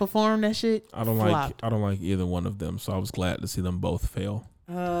stage and performed that shit? I don't like either one of them, so I was glad to see them both fail.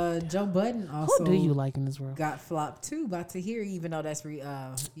 Joe Budden also. Who do you like in this world? Got flopped too. About to hear, even though that's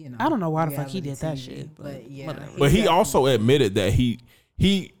I don't know why the fuck he did that TV, shit, but yeah. whatever. But he also admitted that he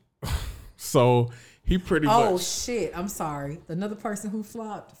so he pretty much. Oh shit! I'm sorry. Another person who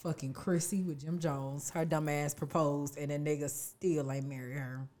flopped, fucking Chrissy with Jim Jones. Her dumb ass proposed, and that nigga still ain't married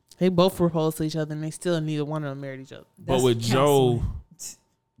her. They both proposed to each other, and they still neither one of them married each other. But with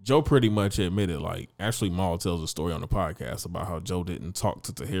Joe pretty much admitted, like, actually, Maul tells a story on the podcast about how Joe didn't talk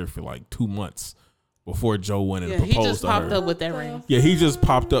to Tahir for like 2 months before Joe went and proposed to her. He just popped up with that ring. Yeah, he just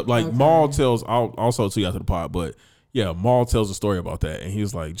popped up. Like, Maul tells, I'll also tell you after the pod, but yeah, Maul tells a story about that, and he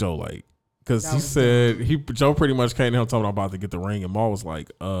was like, Joe, like, because he said Joe pretty much came to him talking about to get the ring, and Maul was like,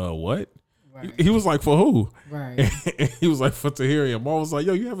 what? Right. He was like, for who? Right. And he was like, for Tahir. And Maul was like,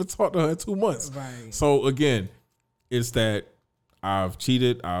 yo, you haven't talked to her in 2 months. Right. So again, it's that I've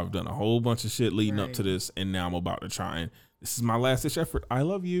cheated. I've done a whole bunch of shit leading up to this, and now I'm about to try and this is my last ditch effort. I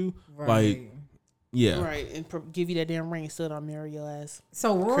love you. Right. Like, yeah. Right. And give you that damn ring, still don't marry your ass.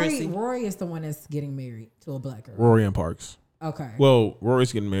 So Rory is the one that's getting married to a black girl. Rory and Parks. Okay. Well,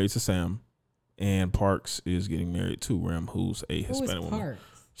 Rory's getting married to Sam, and Parks is getting married to Rem, who's a Hispanic woman. Parks?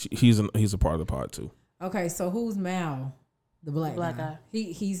 He's a part of the pod too. Okay, so who's Mal, the black guy?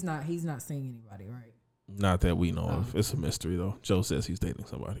 He's not seeing anybody, right? Not that we know of. It's a mystery though. Joe says he's dating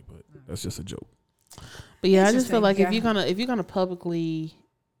somebody, but that's just a joke. But yeah, I just feel like if you're gonna publicly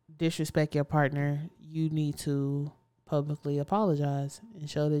disrespect your partner, you need to publicly apologize and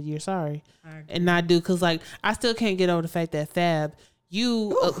show that you're sorry, and not do because like I still can't get over the fact that Fab.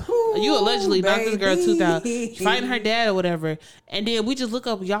 You allegedly knocked this girl 2,000, fighting her dad or whatever, and then we just look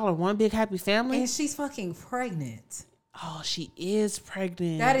up, y'all are one big happy family, and she's fucking pregnant. Oh, she is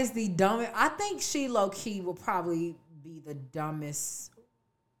pregnant. That is the dumbest. I think she low key will probably be the dumbest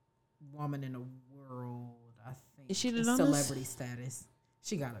woman in the world. I think. Is she the dumbest? Celebrity status?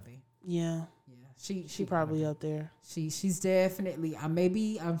 She gotta be. Yeah. She probably up there. She's definitely.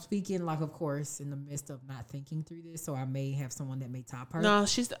 I'm speaking like, of course, in the midst of not thinking through this, so I may have someone that may top her. No,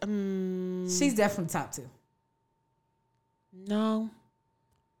 she's definitely top 2. No,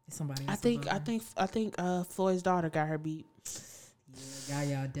 somebody. I think Floyd's daughter got her beat. Yeah,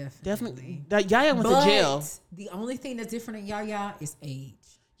 Yaya definitely. Yaya went to jail. The only thing that's different in Yaya is age.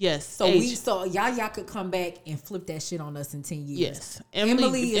 Yes. So Yaya could come back and flip that shit on us in 10 years. Yes.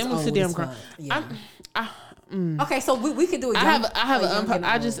 Emily's a damn girl. Yeah. Okay, so we could do it.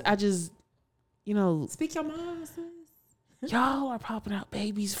 I just speak your mind, sis. Y'all are popping out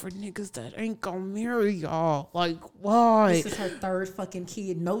babies for niggas that ain't gonna marry y'all. Like, why? This is her 3rd fucking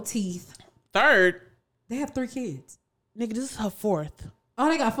kid, no teeth. 3rd? They have 3 kids. Nigga, this is her 4th. Oh,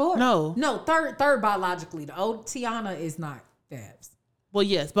 they got 4? No, third biologically. The old Tiana is not Fab's. Well,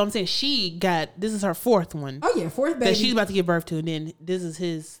 yes, but I'm saying this is her 4th one. Oh, yeah, 4th baby. That she's about to give birth to, and then this is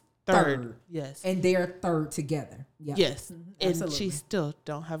his 3rd. Yes. And they're 3rd together. Yep. Yes, and Absolutely. she still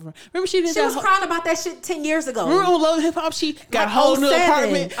don't have a. Remember, she did. She was crying about that shit 10 years ago. Remember on Love and Hip Hop, she got a whole new 07,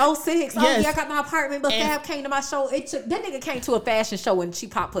 apartment. 06. Oh Yes. yeah, I got my apartment, but Fab came to my show. That nigga came to a fashion show and she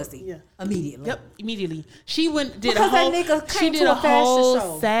popped pussy. Yeah. Immediately. Yep, immediately. She did Because a whole. that nigga She came did to a a fashion whole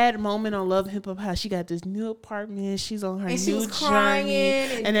show. sad moment on Love and Hip Hop. How she got this new apartment. She's on her And she new was crying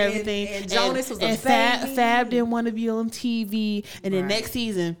journey and everything. and Jonas was a baby. Fab didn't want to be on TV. And then next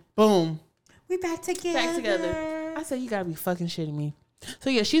season, boom, We back together. back together. I said, you gotta be fucking shitting me. So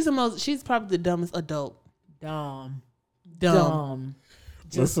yeah, she's probably the dumbest adult. Dumb.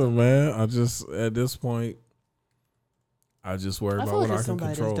 Listen, man, I just at this point, I just worry I about feel what like I it's can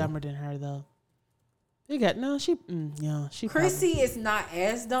somebody control. that's dumber than her though. They got she Chrissy is not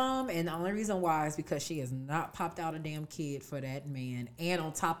as dumb, and the only reason why is because she has not popped out a damn kid for that man, and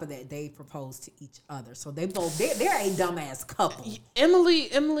on top of that, they proposed to each other. So they're a dumbass couple. Emily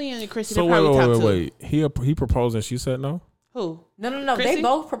and Chrissy. So they're probably wait. He proposed and she said no. Who? No. Chrissy? They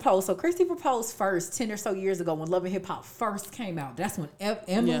both proposed. So Chrissy proposed first 10 or so years ago when Love and Hip Hop first came out. That's when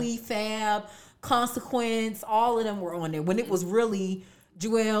Emily, Fab, Consequence, all of them were on there. When it was really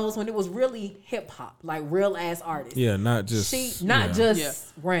Jewels, when it was really hip hop, like real ass artists. Yeah, not just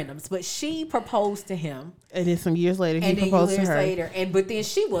randoms, but she proposed to him. And then some years later, he And then proposed to years her. later, but then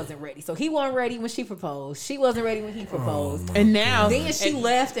she wasn't ready. So he wasn't ready when she proposed. She wasn't ready when he proposed. And now, Then she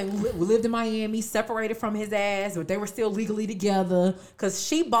left and lived in Miami, separated from his ass, but they were still legally together because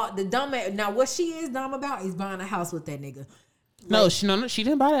she bought the dumb. Now what she is dumb about is buying a house with that nigga. no, she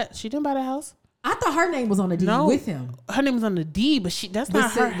didn't buy that. She didn't buy that house. I thought her name was on the deed No, with him. Her name was on the deed, but that's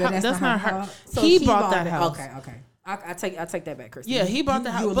not her. That's not her. So He bought that house. Okay. I take that back, Christy. Yeah, he bought the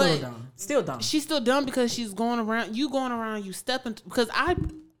house, You a but- little dumb. Still dumb. She's still dumb because she's going around. You stepping because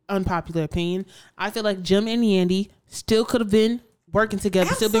unpopular opinion. I feel like Jim and Yandy still could have been working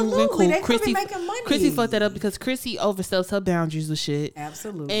together, still been cool. Absolutely, they could've been making money. Chrissy fucked that up because Chrissy oversteps her boundaries with shit.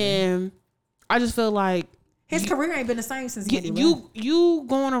 Absolutely. And I just feel like His career ain't been the same since he you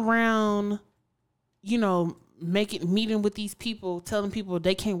going around, meeting with these people, telling people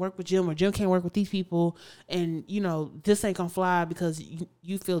they can't work with Jim or Jim can't work with these people, and this ain't gonna fly because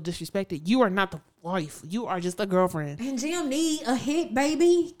you feel disrespected. You are not the wife. You are just a girlfriend. And Jim need a hit,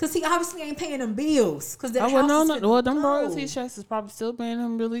 baby, because he obviously ain't paying them bills. Because that Well, them royalty checks is probably still paying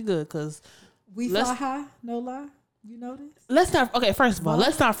him really good. Because we fly high, no lie. You know this? let's not. Okay, first of all,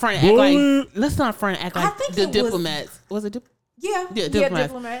 let's not front act I like think the it was- diplomats. Was it? Yeah,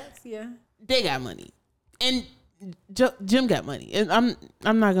 diplomats. Yeah. They got money, and Jim got money, and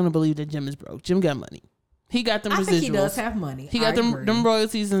I'm not gonna believe that Jim is broke. Jim got money. He got them residuals. I think he does have money. He got them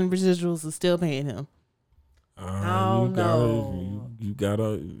royalties and residuals is still paying him. don't know. You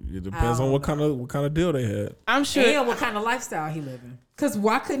gotta. It depends on what kind of deal they had. I'm sure. And what kind of lifestyle he living? Because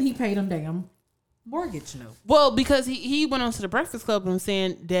why couldn't he pay them damn mortgage note? Well, because he went on to the Breakfast Club and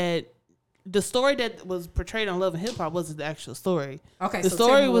saying that the story that was portrayed on Love and Hip Hop wasn't the actual story. Okay, the so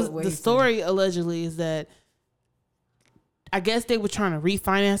story tell me was what the he story allegedly is that I guess they were trying to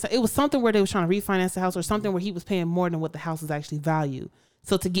refinance. It was something where they were trying to refinance the house or something where he was paying more than what the house was actually valued.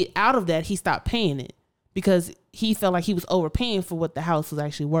 So to get out of that, he stopped paying it because he felt like he was overpaying for what the house was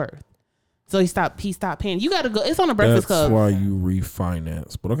actually worth. So he stopped paying. You got to go. It's on the Breakfast That's Club. why you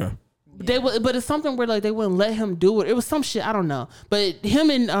refinance. But okay. But it's something where like they wouldn't let him do it. It was some shit, I don't know. But him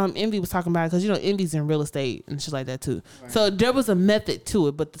and Envy was talking about it because Envy's in real estate and shit like that too. Right. So there was a method to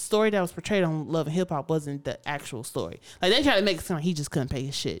it, but the story that was portrayed on Love and Hip Hop wasn't the actual story. Like they tried to make it sound like he just couldn't pay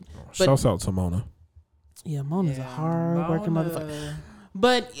his shit. But, shouts out to Mona. Yeah, Mona's a hard working motherfucker.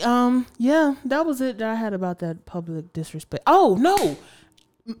 But yeah, that was it that I had about that public disrespect. Oh no,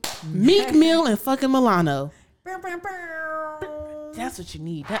 Meek Mill and fucking Milano. That's what you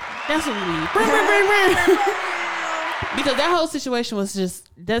need. That's what you need. Because that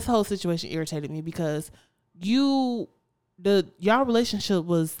whole situation irritated me because y'all relationship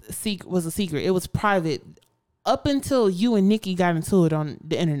was a secret. It was private up until you and Nikki got into it on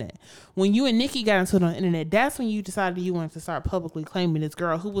the internet. When you and Nikki got into it on the internet, that's when you decided you wanted to start publicly claiming this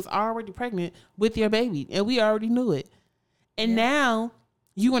girl who was already pregnant with your baby, and we already knew it. And now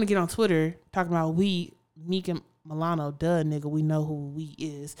you want to get on Twitter talking about Meek and Milano, duh, nigga, we know who we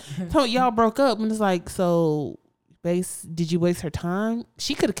is. So y'all broke up, and it's like, so, did you waste her time?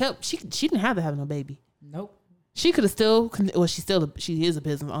 She could have kept. She didn't have to have no baby. Nope. She could have still. Well, she is a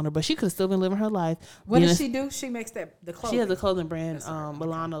business owner, but she could have still been living her life. What does she do? She makes the clothing. She has a clothing brand,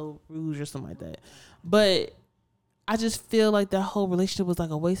 Milano Rouge or something like that. But I just feel like that whole relationship was like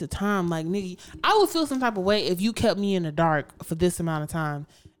a waste of time. Like, nigga, I would feel some type of way if you kept me in the dark for this amount of time.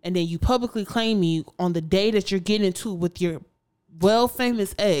 And then you publicly claim me on the day that you're getting into with your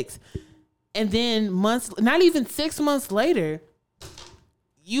famous ex. And then not even 6 months later,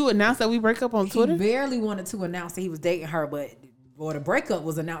 you announced that we break up on Twitter? He barely wanted to announce that he was dating her, but the breakup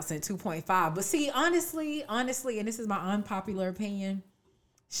was announced in 2.5. But see, honestly, and this is my unpopular opinion,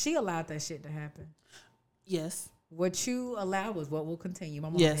 she allowed that shit to happen. Yes. What you allow is what will continue. My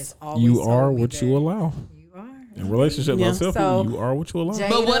mom Yes. has always You told are me what that. you allow. You are. In relationships, Yeah. myself, So, you are what you allow. Jada,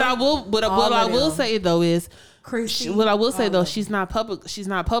 But what I will say though is, Chrissy, what I will say though, all she's not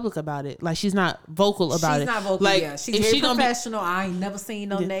public about it. Like she's not vocal about it. She's not vocal. Like Yeah, she's if very she gonna be, professional. I ain't never seen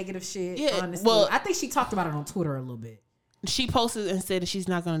no negative shit. Yeah, honestly, well- I think she talked about it on Twitter a little bit. she posted and said that she's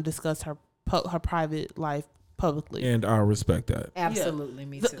not going to discuss her private life publicly. And I respect that. Absolutely,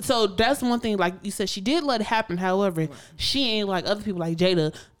 me too. So that's one thing. Like you said, she did let it happen. However, she ain't like other people like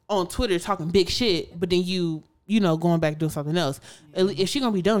Jada on Twitter talking big shit, but then you know going back doing something else. If she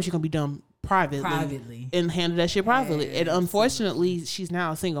gonna be dumb, she gonna be dumb privately and handle that shit privately. And unfortunately, she's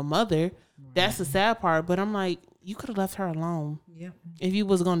now a single mother. That's the sad part. But I'm like, you could have left her alone. Yep. If you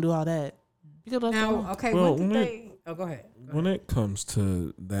was gonna do all that, you could have left her alone. Now, okay, Well, when did they? Oh, go ahead. When it comes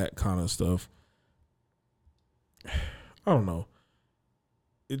to that kind of stuff, I don't know.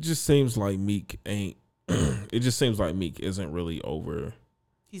 It just seems like Meek ain't. It just seems like Meek isn't really over.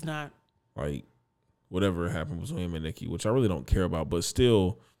 He's not. Like whatever happened between him and Nicki, which I really don't care about. But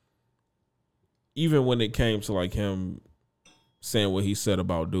still, even when it came to like him saying what he said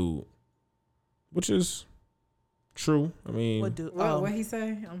about Dude, which is true. I mean, What do? What he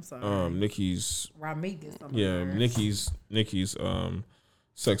say? I'm sorry. Nicki's Rodriguez. yeah, Nicki's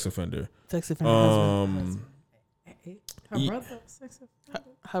sex offender. Sex offender husband. Her brother, sex offender.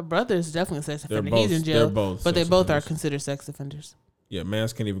 Her brother is definitely a sex They're offender. both- He's in jail, they're both but they sex both are offenders. considered sex offenders. Yeah,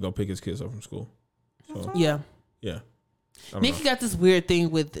 Mans can't even go pick his kids up from school. So Yeah. yeah, I don't Nicki know. got this weird thing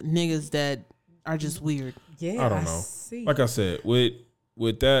with niggas that are just weird. Yeah, I don't know. see. Like I said,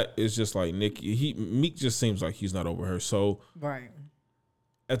 with that, it's just like Nicki. Meek just seems like he's not over her. So Right.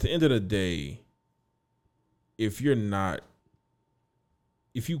 at the end of the day,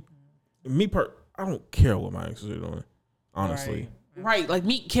 I don't care what my exes are doing, honestly. Right. Like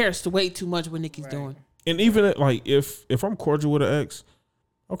Meek cares way too much what Nicki's doing. And even like if I'm cordial with an ex,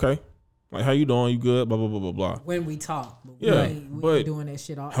 okay, like how you doing? You good? Blah blah blah blah blah. When we talk, but Yeah, we but ain't doing that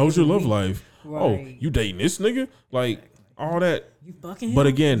shit all. How's your every love week. life? Oh, Right. you dating this nigga? Like all that. You fucking him? But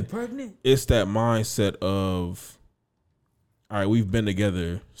again, You pregnant? it's that mindset of, all right, we've been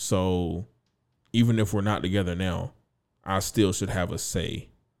together, so even if we're not together now, I still should have a say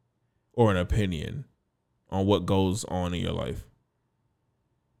or an opinion on what goes on in your life.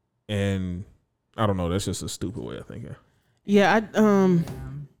 And I don't know, that's just a stupid way of thinking. Yeah,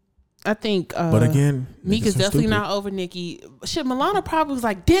 I think But again, Meek is definitely not over Nicki. Shit, Milana probably was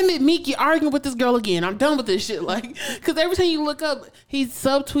like, damn it, Meek, you're arguing with this girl again. I'm done with this shit. Like, because every time you look up, he's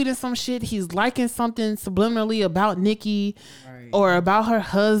subtweeting some shit. He's liking something subliminally about Nicki or about her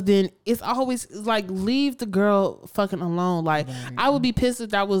husband. It's always like, leave the girl fucking alone. Like, I would be pissed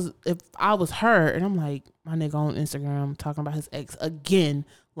if I was her. And I'm like, my nigga on Instagram talking about his ex again,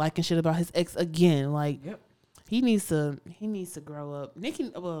 liking shit about his ex again. Like, he needs to grow up. Nicki,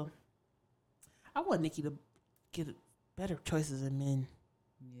 well, I want Nicki to get better choices in men.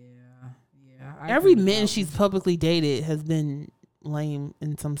 Yeah. Every man she's publicly dated has been lame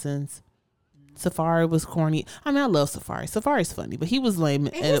in some sense. Safari was corny. I mean, I love Safari. Safari's funny, but he was lame.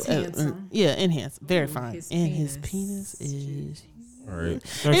 And he's handsome. Yeah, and handsome. Very fine. His And his penis. penis is... All right.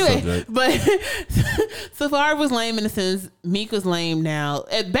 Next Anyway, subject. but Safari was lame in a sense. Meek was lame now.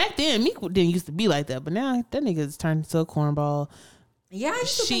 Back then, Meek didn't used to be like that, but now that nigga's turned into a cornball. Yeah, I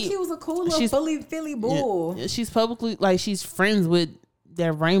used to think he was a cool she's- little Philly bull. Yeah, she's publicly like she's friends with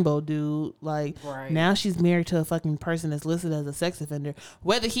that Rainbow dude. Like now she's married to a fucking person that's listed as a sex offender.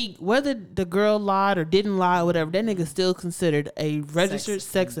 Whether the girl lied or didn't lie or whatever, that nigga's still considered a registered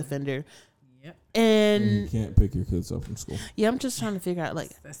sex offender. Yep. And you can't pick your kids up from school. yeah, I'm just trying to figure out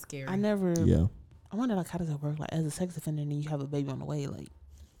like That's scary. I never. Yeah. I wonder like how does it work? Like as a sex offender, and then you have a baby on the way. Like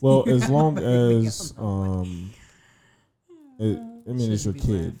Well, as long as it's your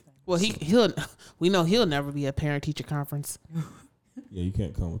kid. well, we know he'll never be at parent teacher conference. Yeah, you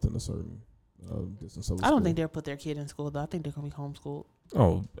can't come within a certain distance of the I don't school. think they'll put their kid in school though. I think they're gonna be homeschooled.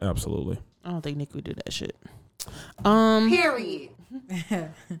 Oh, absolutely. I don't think Nick would do that shit. Period.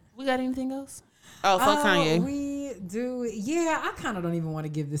 We got anything else? Oh, fuck Kanye. We do. Yeah, I kind of don't even want to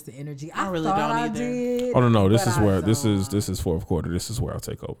give this the energy. I really thought don't I either. did, Oh no, this but is I where this don't. is fourth quarter. This is where I'll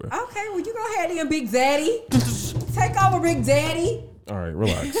take over. Okay, well you go ahead then, Big Daddy. Take over, Big Daddy. All right,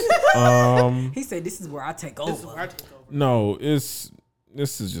 relax. He said, "This is where I take over." No, this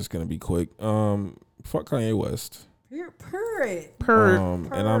is just gonna be quick. Fuck Kanye West.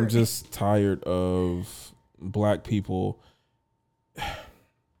 And I'm just tired of black people.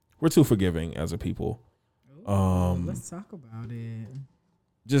 We're too forgiving as a people. Let's talk about it.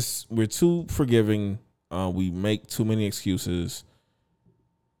 We're too forgiving. We make too many excuses.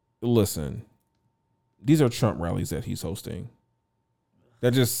 Listen, these are Trump rallies that he's hosting.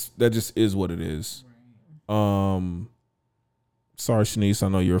 That just is what it is. Sorry, Shanice, I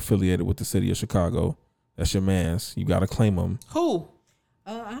know you're affiliated with the city of Chicago. That's your man's. You got to claim him. Who?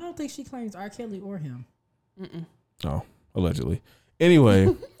 I don't think she claims R. Kelly or him. Oh, allegedly.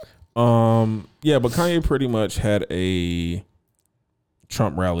 Anyway, yeah, but Kanye pretty much had a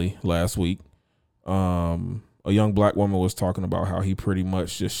Trump rally last week. A young black woman was talking about how he pretty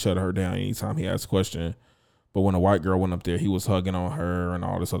much just shut her down anytime he asked a question. But when a white girl went up there, he was hugging on her and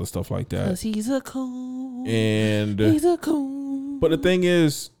all this other stuff like that. 'Cause he's a coon. He's a coon. But the thing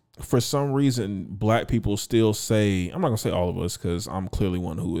is, for some reason, black people still say, I'm not going to say all of us because I'm clearly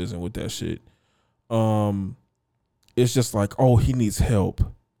one who isn't with that shit. It's just like, oh, he needs help.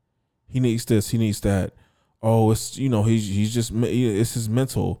 He needs this. He needs that. Oh, it's, he's just, it's his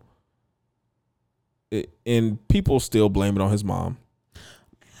mental. And people still blame it on his mom.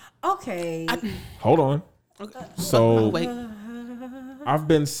 Okay. Hold on. Okay. So wait. I've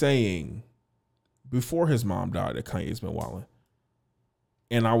been saying before his mom died that Kanye's been wilding.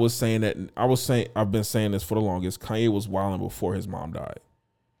 And I've been saying this for the longest. Kanye was wilding before his mom died.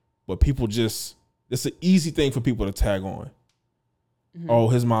 But people it's an easy thing for people to tag on. Mm-hmm. Oh,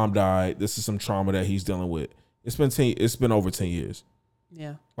 his mom died. This is some trauma that he's dealing with. It's been over 10 years.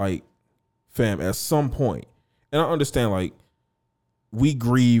 Yeah. Like, fam, at some point, and I understand, like, we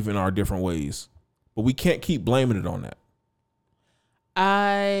grieve in our different ways, but we can't keep blaming it on that.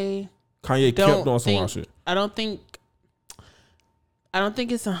 Kanye kept doing some wild shit. I don't think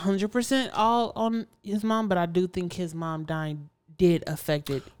it's 100% all on his mom, but I do think his mom dying did affect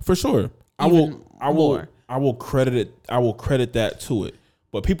it. For sure. I will credit it. I will credit that to it.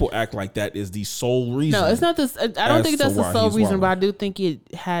 But people act like that is the sole reason. No, it's not this. I don't think that's the sole reason, but I do think it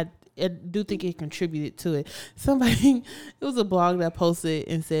contributed to it. It was a blog that posted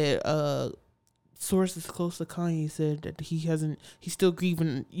and said, sources close to Kanye said that he's still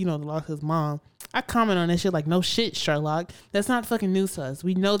grieving, the loss of his mom. I comment on that shit like, no shit, Sherlock. That's not fucking news to us.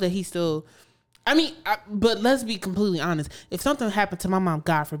 We know that he's still, but let's be completely honest. If something happened to my mom,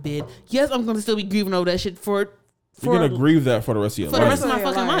 God forbid, yes, I'm going to still be grieving over that shit you're going to grieve that for the rest of your life. For the rest of my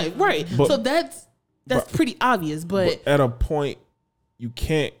fucking life. Right. But, so that's pretty obvious, but at a point, you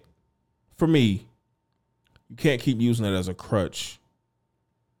can't keep using it as a crutch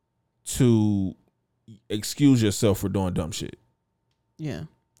to excuse yourself for doing dumb shit. Yeah.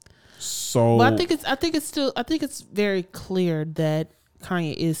 So, but I think it's very clear that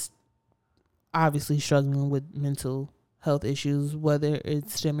Kanye is obviously struggling with mental health issues, whether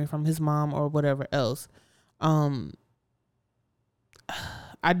it's stemming from his mom or whatever else. I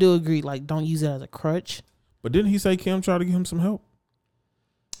do agree, like, don't use it as a crutch. But didn't he say Kim tried to give him some help?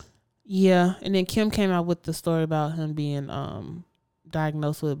 Yeah, and then Kim came out with the story about him being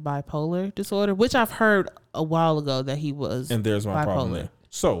diagnosed with bipolar disorder, which I've heard a while ago that he was. And there's my problem there.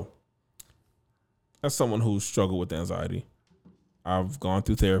 So, as someone who's struggled with anxiety, I've gone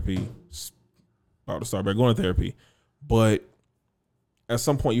through therapy, about to start back going to therapy, but at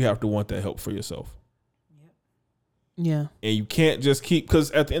some point you have to want that help for yourself. Yeah. And you can't just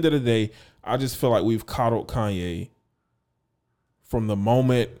because at the end of the day, I just feel like we've coddled Kanye from the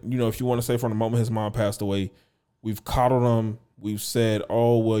moment, if you want to say from the moment his mom passed away, we've coddled him. We've said,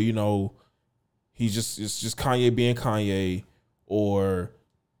 oh, well, it's just Kanye being Kanye, or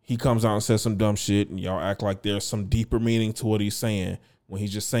he comes out and says some dumb shit and y'all act like there's some deeper meaning to what he's saying when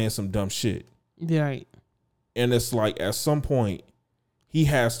he's just saying some dumb shit. Right. And it's like, at some point, he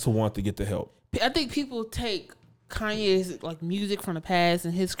has to want to get the help. I think people take Kanye's like music from the past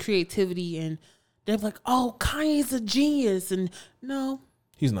and his creativity, and they're like, "Oh, Kanye's a genius," and no,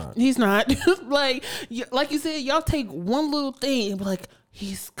 he's not. He's not. like you said, y'all take one little thing and be like,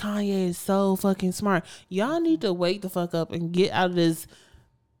 Kanye is so fucking smart. Y'all need to wake the fuck up and get out of this.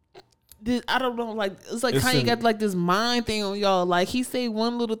 I don't know, like it's like Kanye got like this mind thing on y'all. Like he say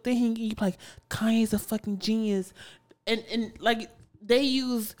one little thing, you like Kanye's a fucking genius, and like they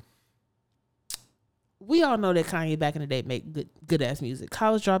use. We all know that Kanye back in the day made good ass music.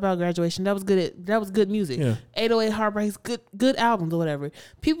 College Dropout, Graduation, that was good music. Yeah. 808 Heartbreaks, good albums or whatever.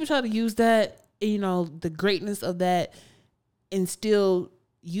 People try to use that, the greatness of that, and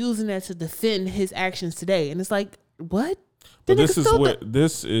using that to defend his actions today. And it's like, what? But this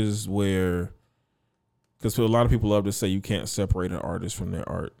is where, because a lot of people love to say you can't separate an artist from their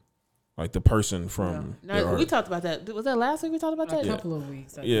art. like the person from. No, we talked about that. Was that last week we talked about that? A couple of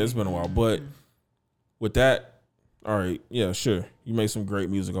weeks. It's been a while. But with that, all right, yeah, sure. You made some great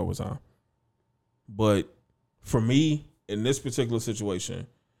music over time. But for me, in this particular situation,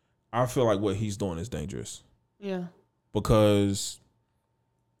 I feel like what he's doing is dangerous. Yeah. Because,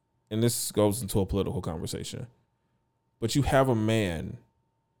 and this goes into a political conversation, but you have a man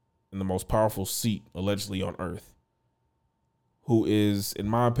in the most powerful seat, allegedly, on earth, who is, in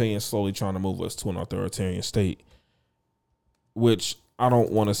my opinion, slowly trying to move us to an authoritarian state, which I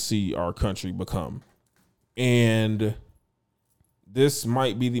don't want to see our country become. And this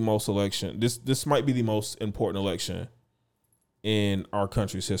might be the most election. This might be the most important election in our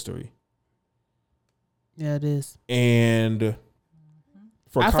country's history. Yeah, it is. And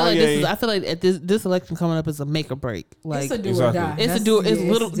for I Kanye, feel like at this election coming up is a make or break. Like it's a do or die. It's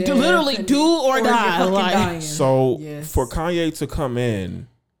literally do or die. Like, so for Kanye to come in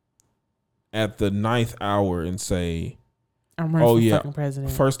at the 9th hour and say, I'm running for fucking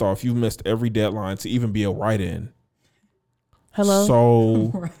president. First off, you missed every deadline to even be a write-in. Hello?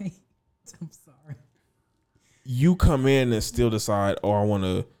 So right. I'm sorry. You come in and still decide, oh, I want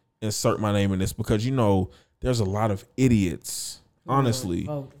to insert my name in this, because you know there's a lot of idiots, honestly,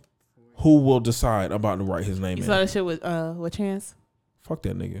 who will decide about to write his name in. You saw that shit with Chance? Fuck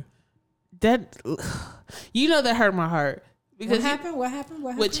that nigga. That, you know, that hurt my heart. Because What happened?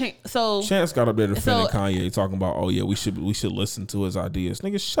 With Chance got up there defending Kanye, talking about, oh yeah, we should listen to his ideas.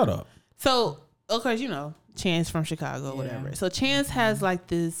 Nigga, shut up. So, of course, you know, Chance from Chicago, whatever. So Chance has like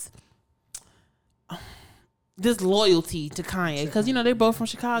this loyalty to Kanye because, you know, they're both from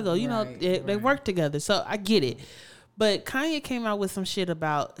Chicago. You know, they work together. So I get it. But Kanye came out with some shit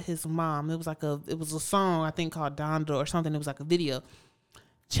about his mom. It was a song, I think, called Donda or something. It was like a video.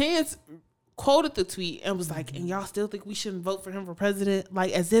 Chance quoted the tweet and was like, and y'all still think we shouldn't vote for him for president?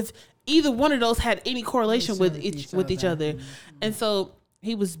 Like, as if either one of those had any correlation with each other. And so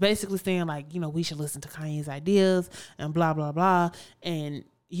he was basically saying, like, you know, we should listen to Kanye's ideas and blah, blah, blah. And,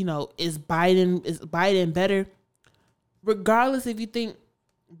 you know, is Biden better? Regardless if you think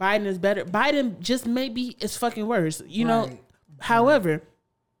Biden is better, Biden just maybe is fucking worse, you know? However,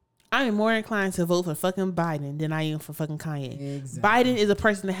 I am more inclined to vote for fucking Biden than I am for fucking Kanye. Exactly. Biden is a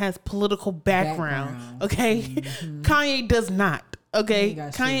person that has political background. Okay? Mm-hmm. Kanye does not. Okay?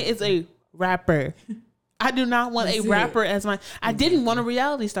 Kanye is a rapper. I do not want a rapper as my... I didn't want a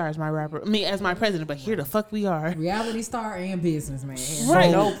reality star as my rapper. I mean, as my president, but here the fuck we are. Reality star and businessman.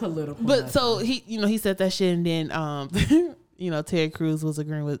 Right. No political. But so he said that shit, and then you know, Ted Cruz was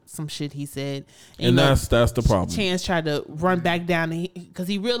agreeing with some shit he said. And that's the problem. Chance tried to run back down because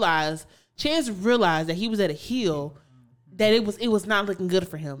Chance realized that he was at a hill, that it was not looking good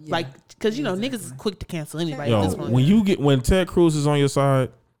for him. Yeah, like, because, you know, niggas is quick to cancel anybody at this point. When Ted Cruz is on your side,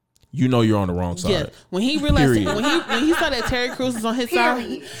 you know you're on the wrong side. Yeah. When he realized when he saw that Terry Crews was on his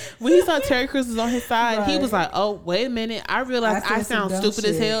side, when he saw Terry Crews was on his side, he was like, "Oh, wait a minute! I realized I sound stupid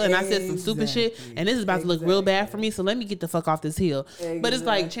as hell, and I said some stupid shit, and this is about to look real bad for me. So let me get the fuck off this hill." But it's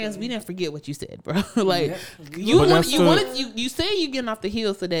like, Chance, we didn't forget what you said, bro. Like, you say you getting off the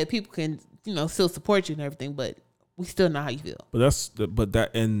hill so that people can, you know, still support you and everything, but we still know how you feel. But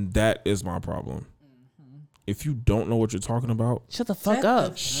that is my problem. If you don't know what you're talking about, shut the fuck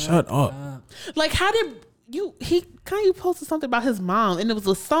up. Shut up. Like, how did Kanye posted something about his mom, and it was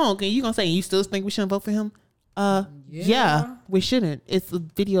a song, and you gonna say you still think we shouldn't vote for him? Yeah, we shouldn't. It's a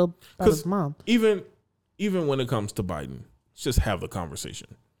video about his mom. Even when it comes to Biden, let's just have the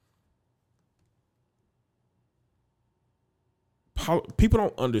conversation. People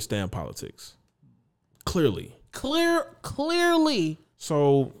don't understand politics. Clearly.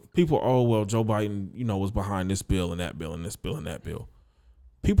 So people, oh, well, Joe Biden, you know, was behind this bill and that bill and this bill and that bill.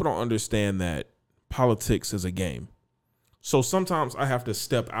 People don't understand that politics is a game. So sometimes I have to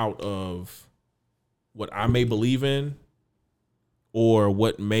step out of what I may believe in or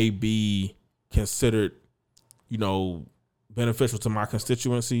what may be considered, you know, beneficial to my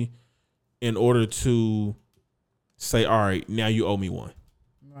constituency in order to say, all right, now you owe me one.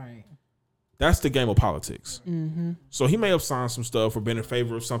 Right. That's the game of politics. Mm-hmm. So he may have signed some stuff or been in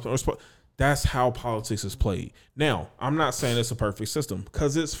favor of something. That's how politics is played. Now, I'm not saying it's a perfect system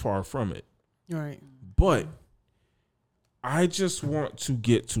because it's far from it. Right. But I just want to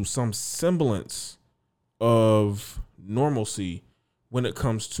get to some semblance of normalcy when it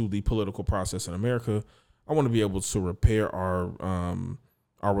comes to the political process in America. I want to be able to repair our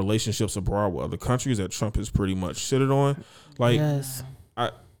relationships abroad with other countries that Trump has pretty much shitted on. Like, yes.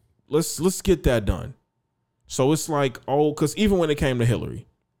 Let's get that done. So it's like, oh, because even when it came to Hillary,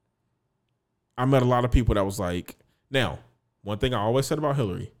 I met a lot of people that was like, now, one thing I always said about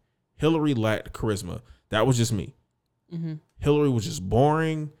Hillary Hillary lacked charisma. That was just me. Mm-hmm. Hillary was just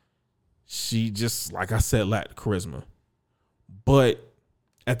boring. She just, like I said, lacked charisma. But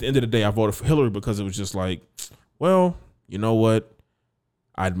at the end of the day, I voted for Hillary because it was just like, well, you know what?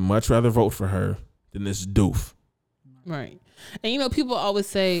 I'd much rather vote for her than this doof. Right. And, you know, people always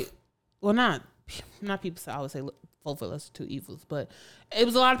say, well, not people say, I always say vote for lesser two evils, but it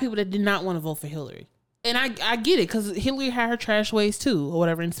was a lot of people that did not want to vote for Hillary. And I get it, because Hillary had her trash ways too, or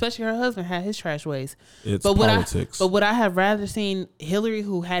whatever, and especially her husband had his trash ways. It's politics. But would I have rather seen Hillary,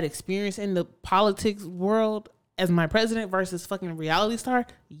 who had experience in the politics world, as my president versus fucking reality star?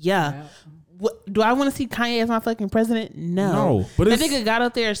 Yeah. Do I want to see Kanye as my fucking president? No. But that nigga got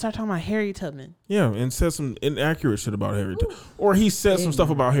up there and started talking about Harriet Tubman. Yeah, and said some inaccurate shit about Harriet Tubman. Or he said some stuff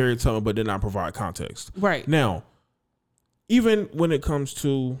about Harriet Tubman but did not provide context. Right. Now, even when it comes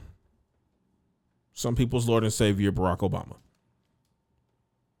to some people's Lord and Savior, Barack Obama.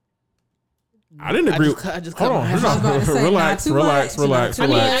 I didn't agree. Hold on. Relax. I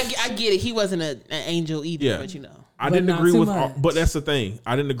mean, I get it. He wasn't an angel either, but you know. I didn't agree with all, but that's the thing.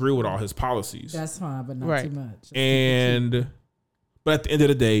 I didn't agree with all his policies. That's fine, but not too much. But at the end of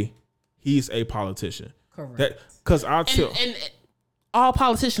the day, he's a politician. Correct. Because I'll tell. And all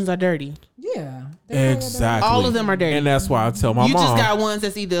politicians are dirty. Yeah. Exactly. All of them are dirty. And that's why I tell my mom. You just got ones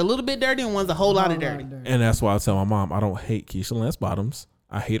that's either a little bit dirty and one's a whole lot of dirty. And that's why I tell my mom, I don't hate Keisha Lance Bottoms.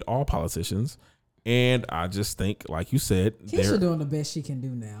 I hate all politicians. And I just think, like you said, Keisha doing the best she can do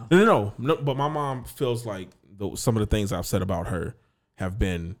now. No, but my mom feels like some of the things I've said about her have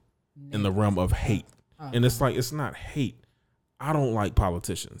been in the realm of hate. And it's like, it's not hate. I don't like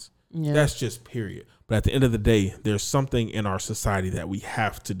politicians. Yeah. That's just period. But at the end of the day, there's something in our society that we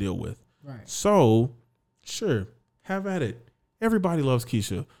have to deal with. Right. So, sure, have at it. Everybody loves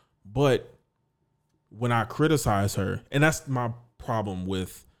Keisha. But when I criticize her, and that's my problem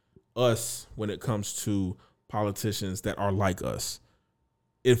with us when it comes to politicians that are like us,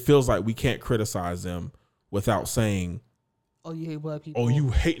 it feels like we can't criticize them without saying, oh, you hate black people. Oh, you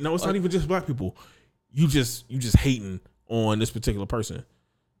hate. No, it's not even just black people. You just hating on this particular person.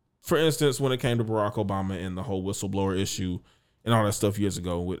 For instance, when it came to Barack Obama and the whole whistleblower issue and all that stuff years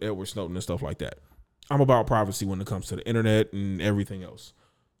ago with Edward Snowden and stuff like that, I'm about privacy when it comes to the internet and everything else.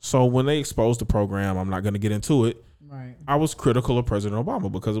 So when they exposed the program, I'm not going to get into it. Right. I was critical of President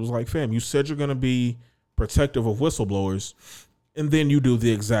Obama because it was like, fam, you said you're going to be protective of whistleblowers, and then you do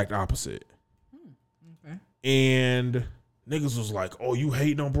the exact opposite. Okay. And niggas was like, oh, you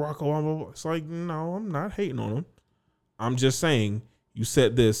hating on Barack Obama? It's like, no, I'm not hating on him. I'm just saying you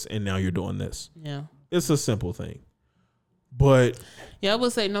said this and now you're doing this. Yeah. It's a simple thing. But yeah, I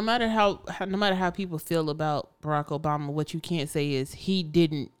would say no matter how people feel about Barack Obama, what you can't say is he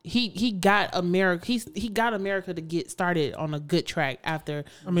got America. He got America to get started on a good track after.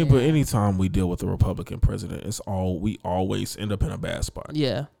 I mean, but anytime we deal with a Republican president, we always end up in a bad spot.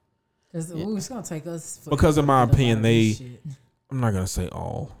 Yeah. It's gonna take us. Because in my opinion, I'm not gonna say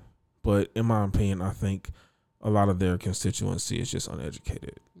all, but in my opinion, I think a lot of their constituency is just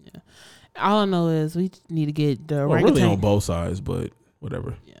uneducated. Yeah. All I know is we need to get the orangutan. Really on both sides, but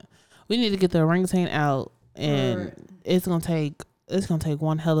whatever. Yeah, we need to get the orangutan out, and it's gonna take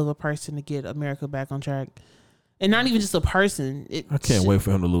one hell of a person to get America back on track, and not even just a person. I can't wait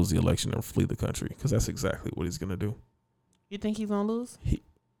for him to lose the election and flee the country, because that's exactly what he's gonna do. You think he's gonna lose?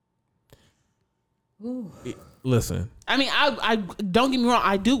 Listen. I mean, I don't get me wrong.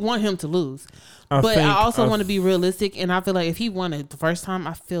 I do want him to lose. But I also want to be realistic, and I feel like if he won it the first time,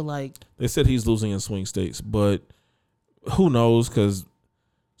 I feel like they said he's losing in swing states, but who knows? Because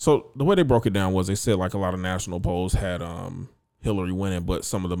so the way they broke it down was they said like a lot of national polls had Hillary winning, but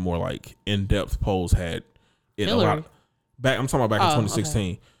some of the more like in-depth polls had it Hillary. a lot. I'm talking about back in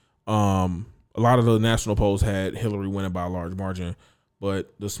 2016. Okay. A lot of the national polls had Hillary winning by a large margin,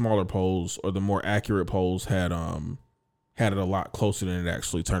 but the smaller polls or the more accurate polls had it a lot closer than it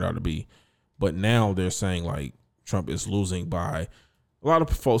actually turned out to be. But now they're saying like Trump is losing by, a lot of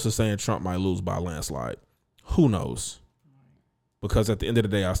folks are saying Trump might lose by a landslide. Who knows? Because at the end of the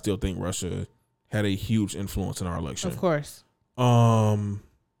day, I still think Russia had a huge influence in our election. Of course. And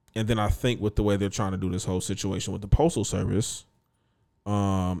then I think with the way they're trying to do this whole situation with the Postal Service,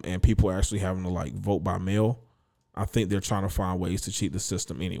 and people actually having to like vote by mail, I think they're trying to find ways to cheat the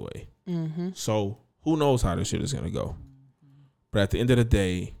system anyway. Mm-hmm. So who knows how this shit is going to go? But at the end of the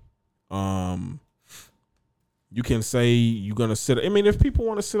day, you can say you're going to sit. I mean, if people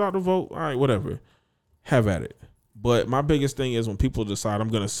want to sit out to vote, all right, whatever, have at it. But my biggest thing is when people decide I'm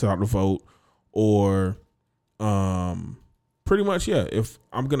going to sit out to vote, or pretty much, yeah, if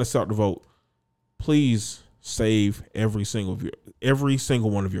I'm going to sit out to vote, please save every single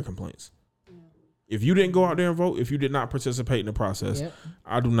one of your complaints. If you didn't go out there and vote, if you did not participate in the process,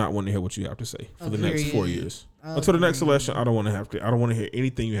 I do not want to hear what you have to say for the next 4 years. Until the next election, I don't want to hear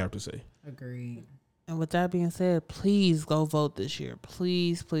anything you have to say. Agreed. And with that being said, please go vote this year.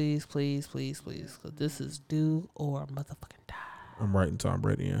 Please, please, please, please, please. Because this is do or motherfucking die. I'm writing Tom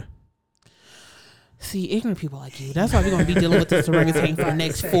Brady in. See, ignorant people like you. That's why we're going to be dealing with this orangutan for the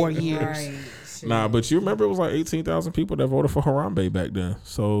next 4 years. Right. Nah, but you remember it was like 18,000 people that voted for Harambe back then.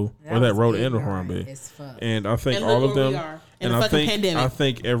 So, or that wrote in Harambe. And I think all of them, and I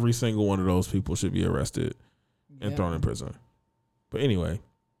think every single one of those people should be arrested and thrown in prison. But anyway.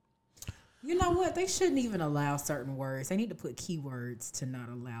 You know what? They shouldn't even allow certain words. They need to put keywords to not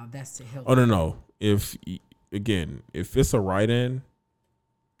allow. That's to help. Oh, no. If it's a write-in,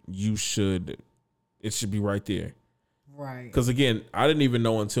 it should be right there. Right. Because, again, I didn't even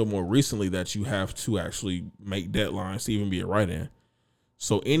know until more recently that you have to actually make deadlines to even be a write-in.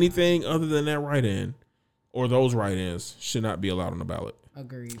 So anything other than that write-in or those write-ins should not be allowed on the ballot.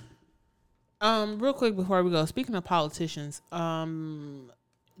 Agreed. Real quick before we go, speaking of politicians,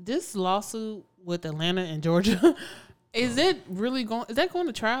 this lawsuit with Atlanta and Georgia, is that going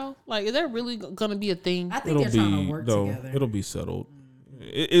to trial? Like, is that really going to be a thing? I think they're trying to work together. It'll be settled.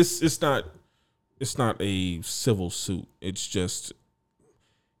 It's not a civil suit. It's just,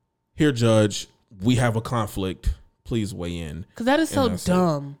 here, judge, we have a conflict. Please weigh in. Because that is so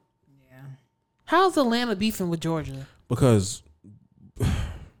dumb. Yeah. How's Atlanta beefing with Georgia? Because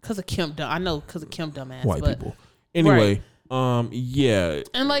of Kim. I know because of Kim dumbass. White people. Anyway, yeah.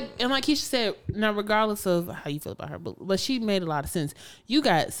 And like Keisha said, now regardless of how you feel about her, but she made a lot of sense. You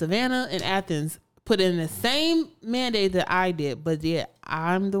got Savannah and Athens put in the same mandate that I did, but yet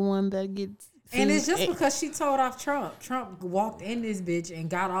I'm the one that gets. And it's just because she told off Trump. Trump walked in this bitch and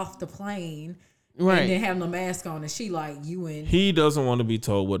got off the plane, right? And didn't have no mask on, and she like you and he doesn't want to be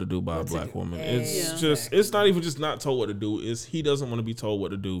told what to do by a black woman. It's not even just not told what to do. It's he doesn't want to be told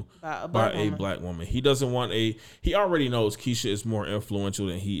what to do by a black woman. He doesn't want he already knows Keisha is more influential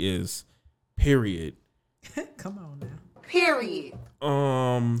than he is. Period. Come on now. Period.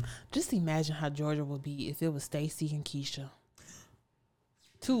 Just imagine how Georgia would be if it was Stacey and Keisha.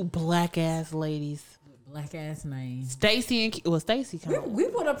 Two black ass ladies. Black ass names. Stacey and Stacey. We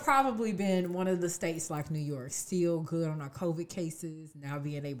would have probably been one of the states like New York, still good on our COVID cases. Now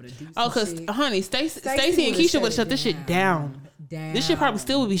being able to do. Because honey, Stacey and Keisha would shut this shit down. This shit probably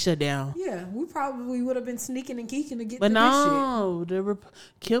still would be shut down. Yeah, we probably would have been sneaking and geeking to get. But no,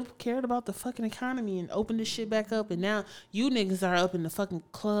 Kim cared about the fucking economy and opened this shit back up, and now you niggas are up in the fucking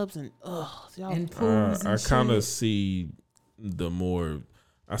clubs and and pools. I kind of see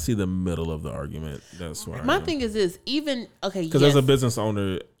I see the middle of the argument. That's why. My thing is this, because as a business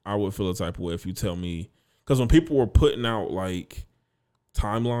owner, I would feel a type of way if you tell me, because when people were putting out like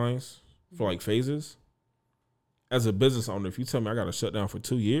timelines for like phases, as a business owner, if you tell me I got to shut down for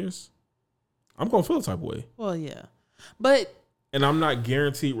 2 years, I'm going to feel a type of way. Well, yeah. And I'm not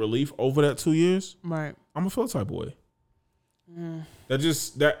guaranteed relief over that 2 years. Right. I'm going to feel a type of way.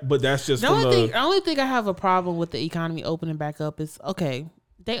 But that's just the only thing I have a problem with the economy opening back up is, okay,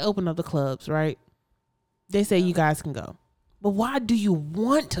 they open up the clubs, right? They say you guys can go. But why do you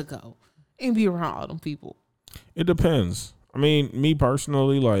want to go and be around all them people? It depends. I mean, me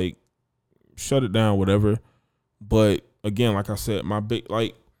personally, like, shut it down, whatever. But again, like I said,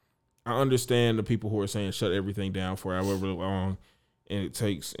 I understand the people who are saying shut everything down for however long and it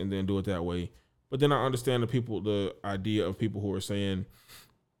takes and then do it that way. But then I understand the idea of people who are saying,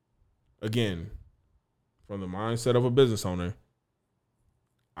 again, from the mindset of a business owner,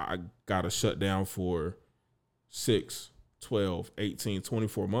 I got to shut down for 6, 12, 18,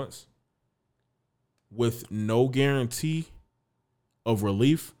 24 months with no guarantee of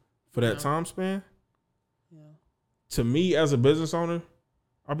relief for that time span. Yeah. To me, as a business owner,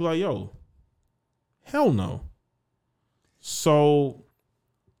 I'd be like, yo, hell no. So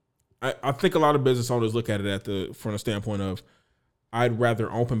I think a lot of business owners look at it from the standpoint of, I'd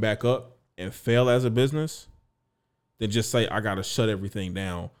rather open back up and fail as a business than just say I got to shut everything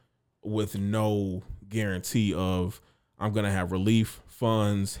down with no guarantee of I'm going to have relief,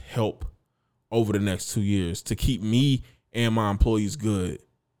 funds, help over the next 2 years to keep me and my employees good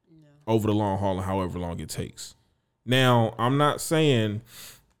over the long haul and however long it takes. Now, I'm not saying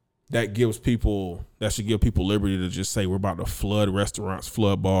that should give people liberty to just say we're about to flood restaurants,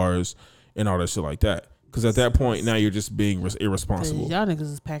 flood bars, and all that shit like that. Because at that point, now you're just being irresponsible. Y'all niggas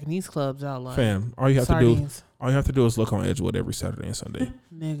is packing these clubs out like fam. All you have to do is look on Edgewood every Saturday and Sunday.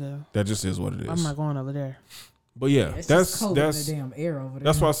 Nigga. That just is what it is. I'm not going over there. But yeah, It's just cold in that's the damn air over there.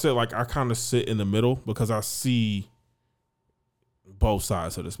 that's why I said like I kind of sit in the middle because I see both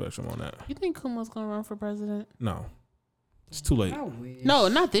sides of the spectrum on that. You think Kuma's gonna run for president? No, it's too late. I wish. No,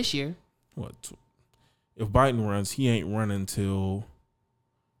 not this year. What? If Biden runs, he ain't running until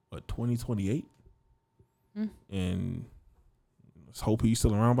what 2028, and let's hope he's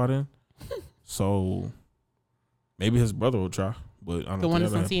still around by then. So maybe his brother will try, but I don't. The one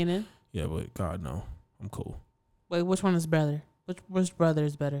that's on happen. CNN. Yeah, but God no, I'm cool. Wait, which one is brother? Which brother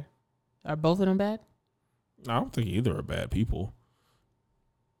is better? Are both of them bad? I don't think either are bad people.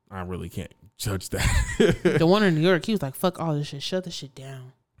 I really can't judge that. The one in New York, he was like, "Fuck all this shit. Shut this shit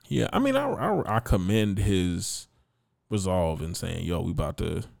down." Yeah, I mean, I commend his resolve in saying, "Yo, we about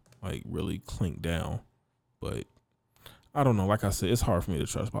to like really clink down," but I don't know. Like I said, it's hard for me to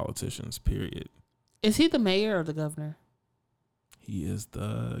trust politicians. Period. Is he the mayor or the governor? He is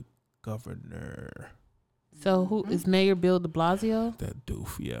the governor. So who is Mayor Bill de Blasio? That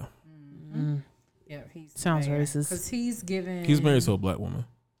doof. Yeah, Yeah, he's Sounds racist. because he's giving. he's married to a black woman.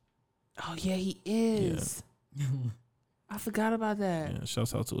 Oh yeah, he is. I forgot about that. Yeah,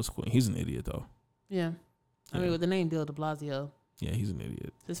 shouts out to his queen. He's an idiot though. Yeah. I mean, with the name Bill de Blasio, Yeah, he's an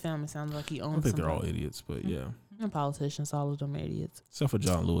idiot. his family sounds like he owns. I think they're all something. idiots, but yeah, And politicians, all of them are idiots. except for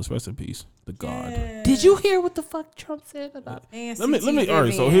John Lewis. Rest in peace, the god. Did you hear what the fuck Trump said about? And Let me- CT all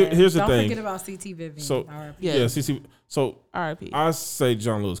right, so Vivian. here's the Don't thing. forget about CT Vivian. So- RIP. Yeah. Yeah, CC. So R.I.P. I say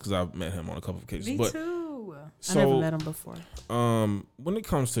John Lewis because I've met him on a couple of occasions. Me but too. so I never met him before. when it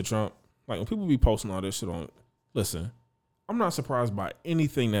comes to Trump, like when people be posting all this shit on, listen, I'm not surprised by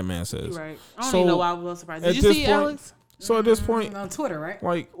anything that man says. Right. I don't So, even know why I was surprised. at Did you this see point- Alex? So at this point, On Twitter, right?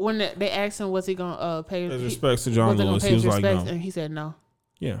 like When they asked him, was he gonna pay as he- respects to John was they gonna Lewis, pay he was his like, respects? no, And he said no.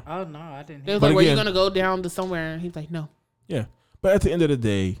 yeah, Oh no, I didn't. They was But like, "Were you again- gonna go down to somewhere?" And he's like, "No." yeah. But at the end of the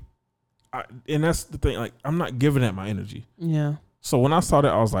day, and that's the thing. Like I'm not giving that my energy. Yeah. So when I saw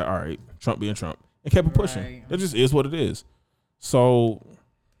that, I was like, all right, Trump being Trump, and kept it pushing. Right. It just is what it is. So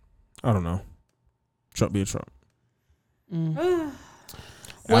I don't know. Trump being Trump.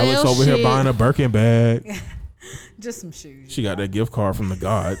 Alex over here buying a Birkin bag. Just some shoes. She got that gift card from the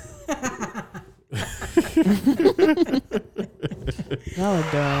God. Y'all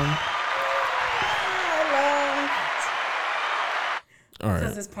are dumb. All Because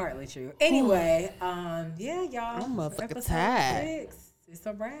right. it's partly true. Anyway, yeah, y'all. I'm motherfucking episode tired. 6. It's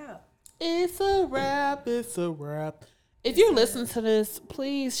a wrap. It's a wrap. It's a wrap. If you're listening to this,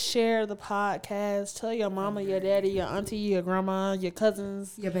 please share the podcast. Tell your mama, your daddy, your auntie, your grandma, your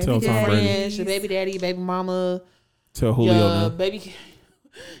cousins, Your Tell baby Tom Brady. friends, your baby daddy, your baby mama, Tell Julio your now. baby,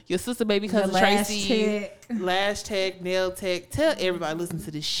 your sister, baby Your cousin last Tracy, check. Lash Tech, Nail Tech. Tell everybody listen to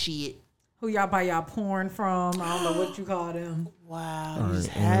this shit. Who y'all buy y'all porn from? I don't know what you call them. Wow, All you just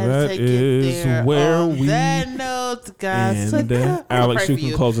right, had and to that get is there. where On we that note, guys. end. So, I'm Alex, gonna you pray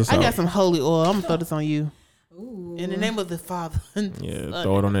can for close us I out. got some holy oil. I'm gonna throw this on you. Ooh. In the name of the Father. and the Yeah, Son.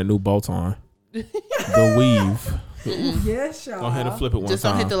 throw it on that new bolt on. The weave. Yes, y'all. Go ahead and flip it one Just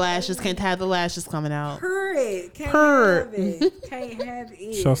time. don't hit the lashes. Can't have the lashes coming out. Purr it. Can't Purr. have it. Can't have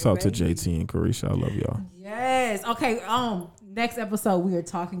it. Shouts out to baby. JT and Carisha. I love y'all. Yes. Okay. Next episode we are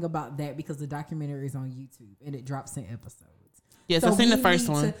talking about that because the documentary is on YouTube and it drops in episodes. Yes, So I've seen the we first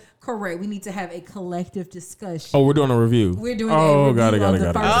need one. to- correct. We need to have a collective discussion. Oh, we're doing a review. We're doing Oh, a got it, review got of it,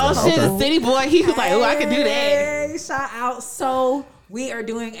 the got it. first Oh shit, episode. the city boy. He was like, "Oh, I can do that." Hey, shout out. So we are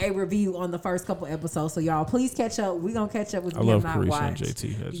doing a review on the first couple episodes. So y'all, please catch up. We're gonna catch up with I me. love Have not Carisha and watched.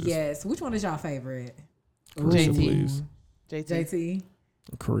 JT. That's just Yes. Which one is y'all favorite? Carisha, JT. please. JT. JT.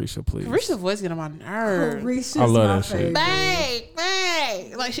 Carisha, please. Carisha's voice get on my nerves. Carisha's I love my that shit. favorite.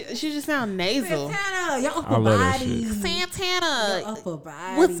 Bang, like she just sound nasal. Santana, your I upper love that body. shit. Your Santana, upper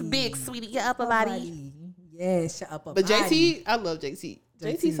body. what's big, sweetie? Your upper body. Yes, your upper But body. JT, I love JT.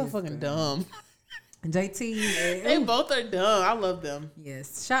 JT JT's so is fucking good. dumb. JT. They both are dumb. I love them.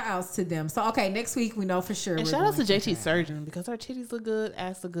 Yes, shout outs to them. So okay, next week we know for sure. And we're shout out to going JT surgeon because her titties look good,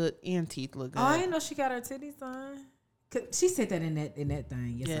 ass look good, and teeth look good. Oh, I didn't know she got her titties done. 'Cause she said that in that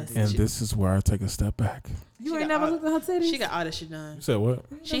thing. Yes, Yes. I did. And She- this is where I take a step back. You she ain't got never all- looked at her titties. She got all that shit done. You said what?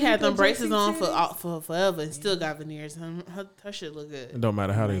 She had them JT braces on titties? for forever and still got veneers. Her shit look It good. don't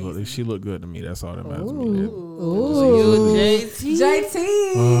matter how they look. She look good to me. That's all that matters to me. Ooh. JT.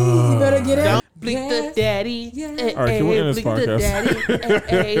 JT, you better get it. Don't bleep Yes. the daddy. Yes. Eh, All right, can we eh, end this bleep the podcast? daddy.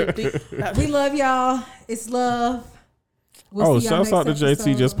 Eh, eh, bleep- We love y'all. It's love. We'll Oh, see y'all shouts out to next JT.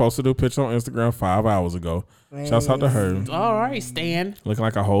 episode. Just posted a picture on Instagram 5 hours ago. Shouts out to her. All right, Stan. Looking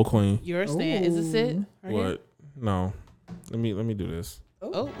like a whole queen. You're a Stan. Is this it? Right here? What? No. Let me do this.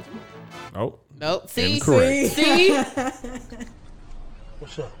 Oh, Oh. nope. See? Incorrect. See?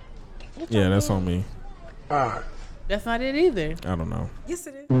 What's up? Yeah, that's on me. That's not it either. I don't know. Yes,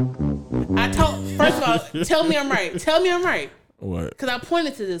 it is. First of all, tell me I'm right. Tell me I'm right. What? Because I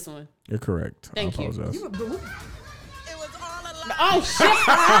pointed to this one. You're correct. Thank you. I apologize. Oh, shit.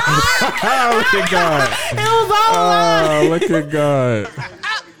 Oh, look at God. It was all a lie. Oh, look at God.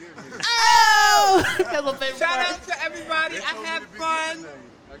 Oh. That's my favorite Shout part. out to everybody. I had fun.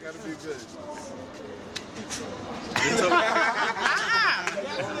 I gotta be good.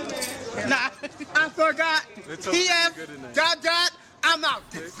 Nah, I forgot. They told me to be TF, good tonight. dot, I'm out.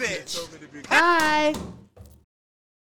 This bitch. Told me to be good. Bye.